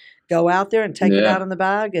frustrated. Go out there and take it out in the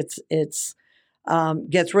bag. It's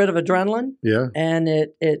gets rid of adrenaline. Yeah. And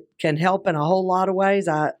it can help in a whole lot of ways.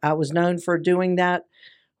 I was known for doing that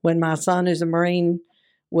when my son, who's a Marine,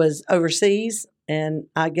 was overseas, and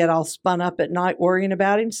I get all spun up at night worrying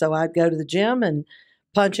about him. So I'd go to the gym and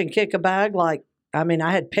punch and kick a bag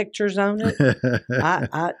I had pictures on it.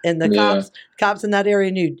 And the cops in that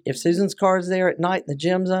area knew if Susan's car's there at night and the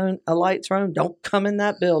gym's on, a light's on, don't come in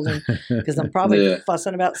that building because I'm probably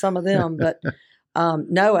fussing about some of them. But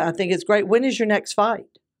no, I think it's great. When is your next fight?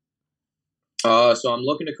 So I'm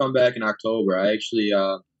looking to come back in October. I actually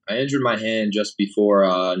I injured my hand just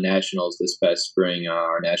before nationals this past spring.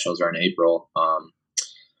 Our nationals are in April.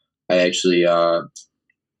 I actually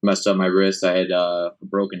messed up my wrist. I had a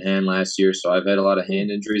broken hand last year, so I've had a lot of hand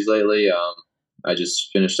injuries lately. I just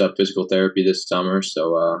finished up physical therapy this summer,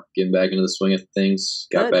 so getting back into the swing of things.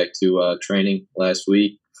 Got back to training last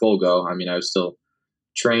week, full go. I mean, I was still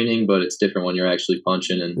training, but it's different when you're actually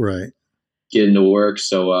punching and getting to work.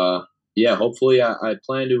 So yeah, hopefully I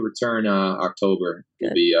plan to return October.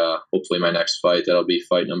 It'll be hopefully my next fight. That'll be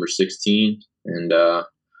fight number 16, and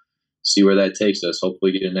see where that takes us.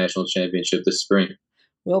 Hopefully get a national championship this spring.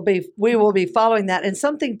 We will be following that. And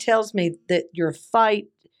something tells me that your fight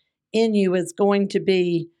in you is going to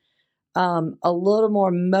be a little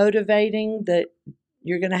more motivating, that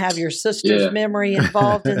you're going to have your sister's memory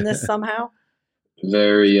involved in this somehow.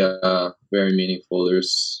 Very, very meaningful.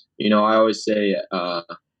 There's, I always say,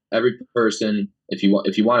 every person, if you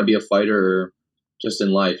want to be a fighter or just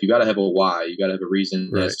in life, you got to have a why. You got to have a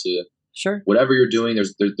reason as to whatever you're doing.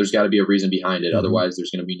 There's got to be a reason behind it. Mm-hmm. Otherwise,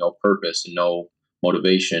 there's going to be no purpose and no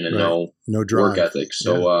motivation and no drive. Work ethic.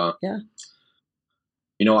 So,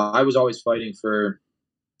 I was always fighting for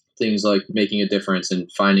things like making a difference and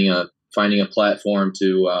finding a platform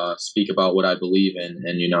to speak about what I believe in,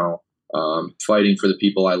 and fighting for the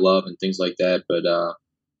people I love and things like that. But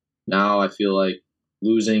now I feel like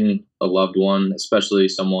losing a loved one, especially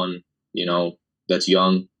someone that's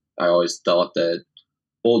young. I always thought that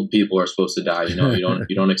old people are supposed to die. You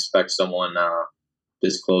don't expect someone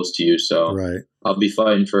this close to you. So I'll be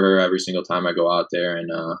fighting for her every single time I go out there.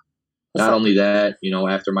 And not only that,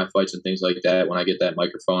 after my fights and things like that, when I get that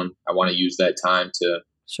microphone, I want to use that time to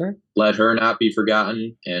let her not be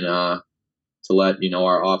forgotten, and to let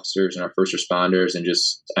our officers and our first responders and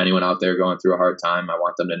just anyone out there going through a hard time, I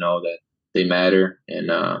want them to know that they matter, and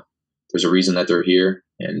there's a reason that they're here.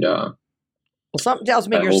 And well, something tells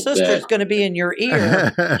me your sister's going to be in your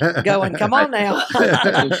ear going, come on now.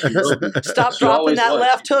 Stop dropping that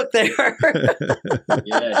left hook there.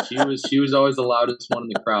 Yeah, she was always the loudest one in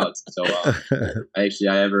the crowd. So I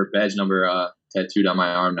have her badge number tattooed on my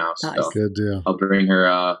arm now. So nice. Good deal. I'll bring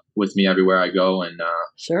her with me everywhere I go. And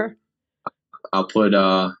I'll put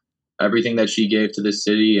everything that she gave to this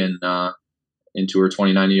city and into her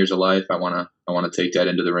 29 years of life. I want to take that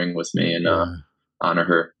into the ring with me and honor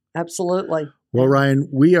her. Absolutely. Well, Ryan,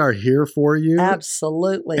 we are here for you.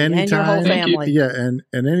 Absolutely. Anytime, and your whole family. Yeah. And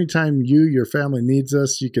anytime your family needs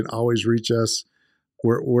us, you can always reach us.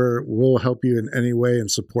 We'll help you in any way and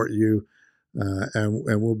support you. And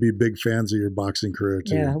we'll be big fans of your boxing career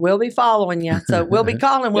too. Yeah, we'll be following you. So we'll be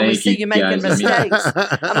calling when we see you making mistakes.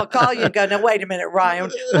 I'm going to call you and go, now, wait a minute, Ryan,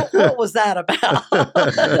 what was that about?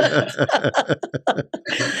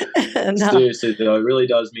 And, seriously, though, it really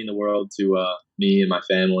does mean the world to me and my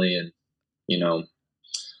family. And,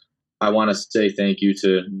 I want to say thank you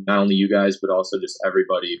to not only you guys, but also just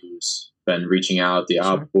everybody who's been reaching out. The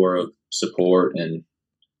outpour of support and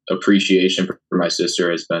appreciation for my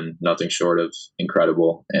sister has been nothing short of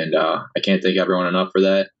incredible, and I can't thank everyone enough for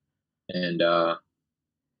that. And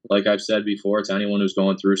like I've said before, to anyone who's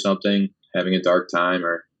going through something, having a dark time,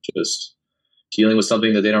 or just dealing with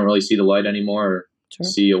something that they don't really see the light anymore, or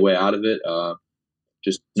see a way out of it,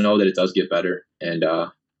 just know that it does get better. And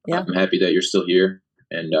I'm happy that you're still here,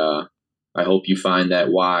 and I hope you find that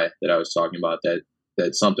why that I was talking about,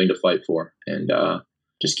 that's something to fight for, and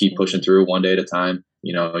just keep pushing through one day at a time.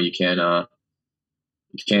 You can't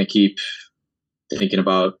keep thinking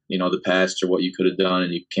about, the past or what you could have done,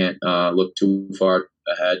 and you can't look too far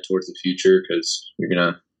ahead towards the future, because you're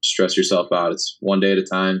going to stress yourself out. It's one day at a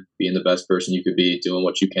time, being the best person you could be, doing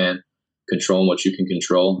what you can, controlling what you can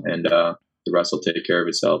control, and the rest will take care of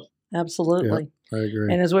itself. Absolutely. Yeah, I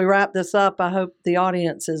agree. And as we wrap this up, I hope the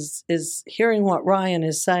audience is hearing what Ryan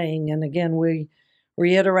is saying. And again, we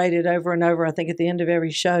reiterated over and over, I think at the end of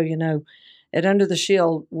every show, at Under the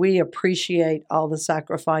Shield, we appreciate all the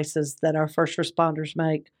sacrifices that our first responders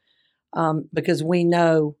make, because we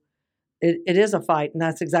know it is a fight. And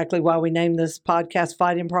that's exactly why we named this podcast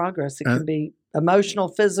Fight in Progress. It can be emotional,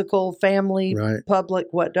 physical, family, public,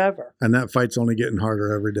 whatever. And that fight's only getting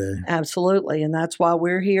harder every day. Absolutely. And that's why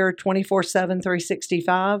we're here 24/7,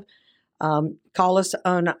 365. Call us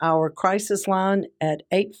on our crisis line at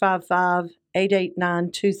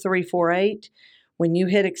 855-889-2348. When you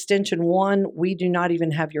hit extension 1, we do not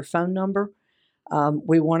even have your phone number.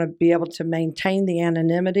 We want to be able to maintain the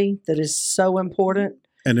anonymity that is so important.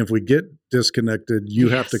 And if we get disconnected, you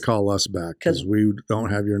have to call us back, because we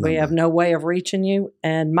don't have your number. We have no way of reaching you.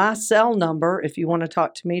 And my cell number, if you want to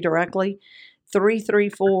talk to me directly,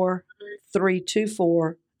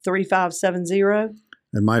 334-324-3570.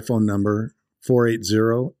 And my phone number,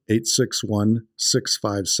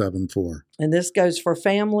 480-861-6574. And this goes for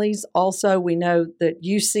families. Also, we know that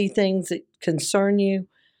you see things that concern you,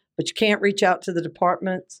 but you can't reach out to the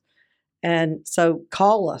departments. And so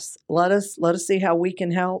call us. Let us see how we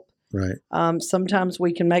can help. Right. Sometimes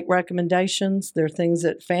we can make recommendations. There are things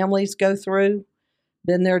that families go through.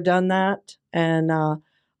 Been there, done that. And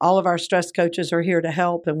all of our stress coaches are here to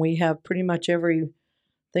help, and we have pretty much everything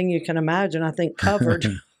you can imagine, I think, covered.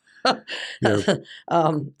 Yep.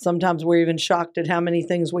 Sometimes we're even shocked at how many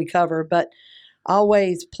things we cover. But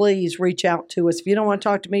always, please reach out to us. If you don't want to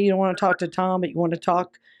talk to me, you don't want to talk to Tom, but you want to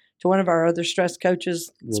talk to one of our other stress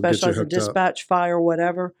coaches, We'll specialized in get you hooked up. dispatch, fire,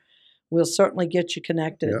 whatever, we'll certainly get you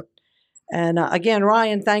connected. Yep. And again,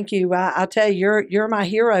 Ryan, thank you. I tell you, you're my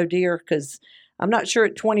hero, dear, because I'm not sure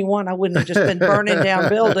at 21 I wouldn't have just been burning down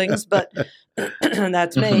buildings, but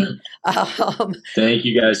that's me. Thank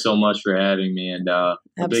you guys so much for having me, and a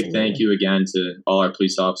Absolutely. big thank you again to all our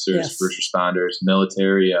police officers, Yes. first responders,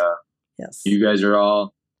 military. Yes. You guys are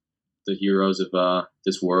all the heroes of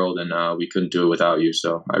this world, and we couldn't do it without you.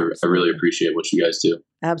 So I really appreciate what you guys do.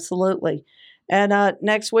 Absolutely. And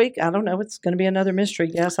next week, I don't know, it's going to be another mystery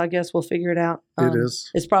guest. I guess we'll figure it out. It is.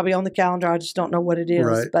 It's probably on the calendar. I just don't know what it is.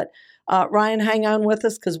 Right. But Ryan, hang on with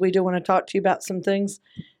us because we do want to talk to you about some things.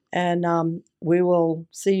 And we will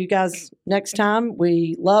see you guys next time.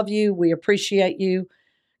 We love you. We appreciate you.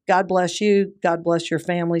 God bless you. God bless your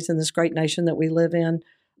families in this great nation that we live in.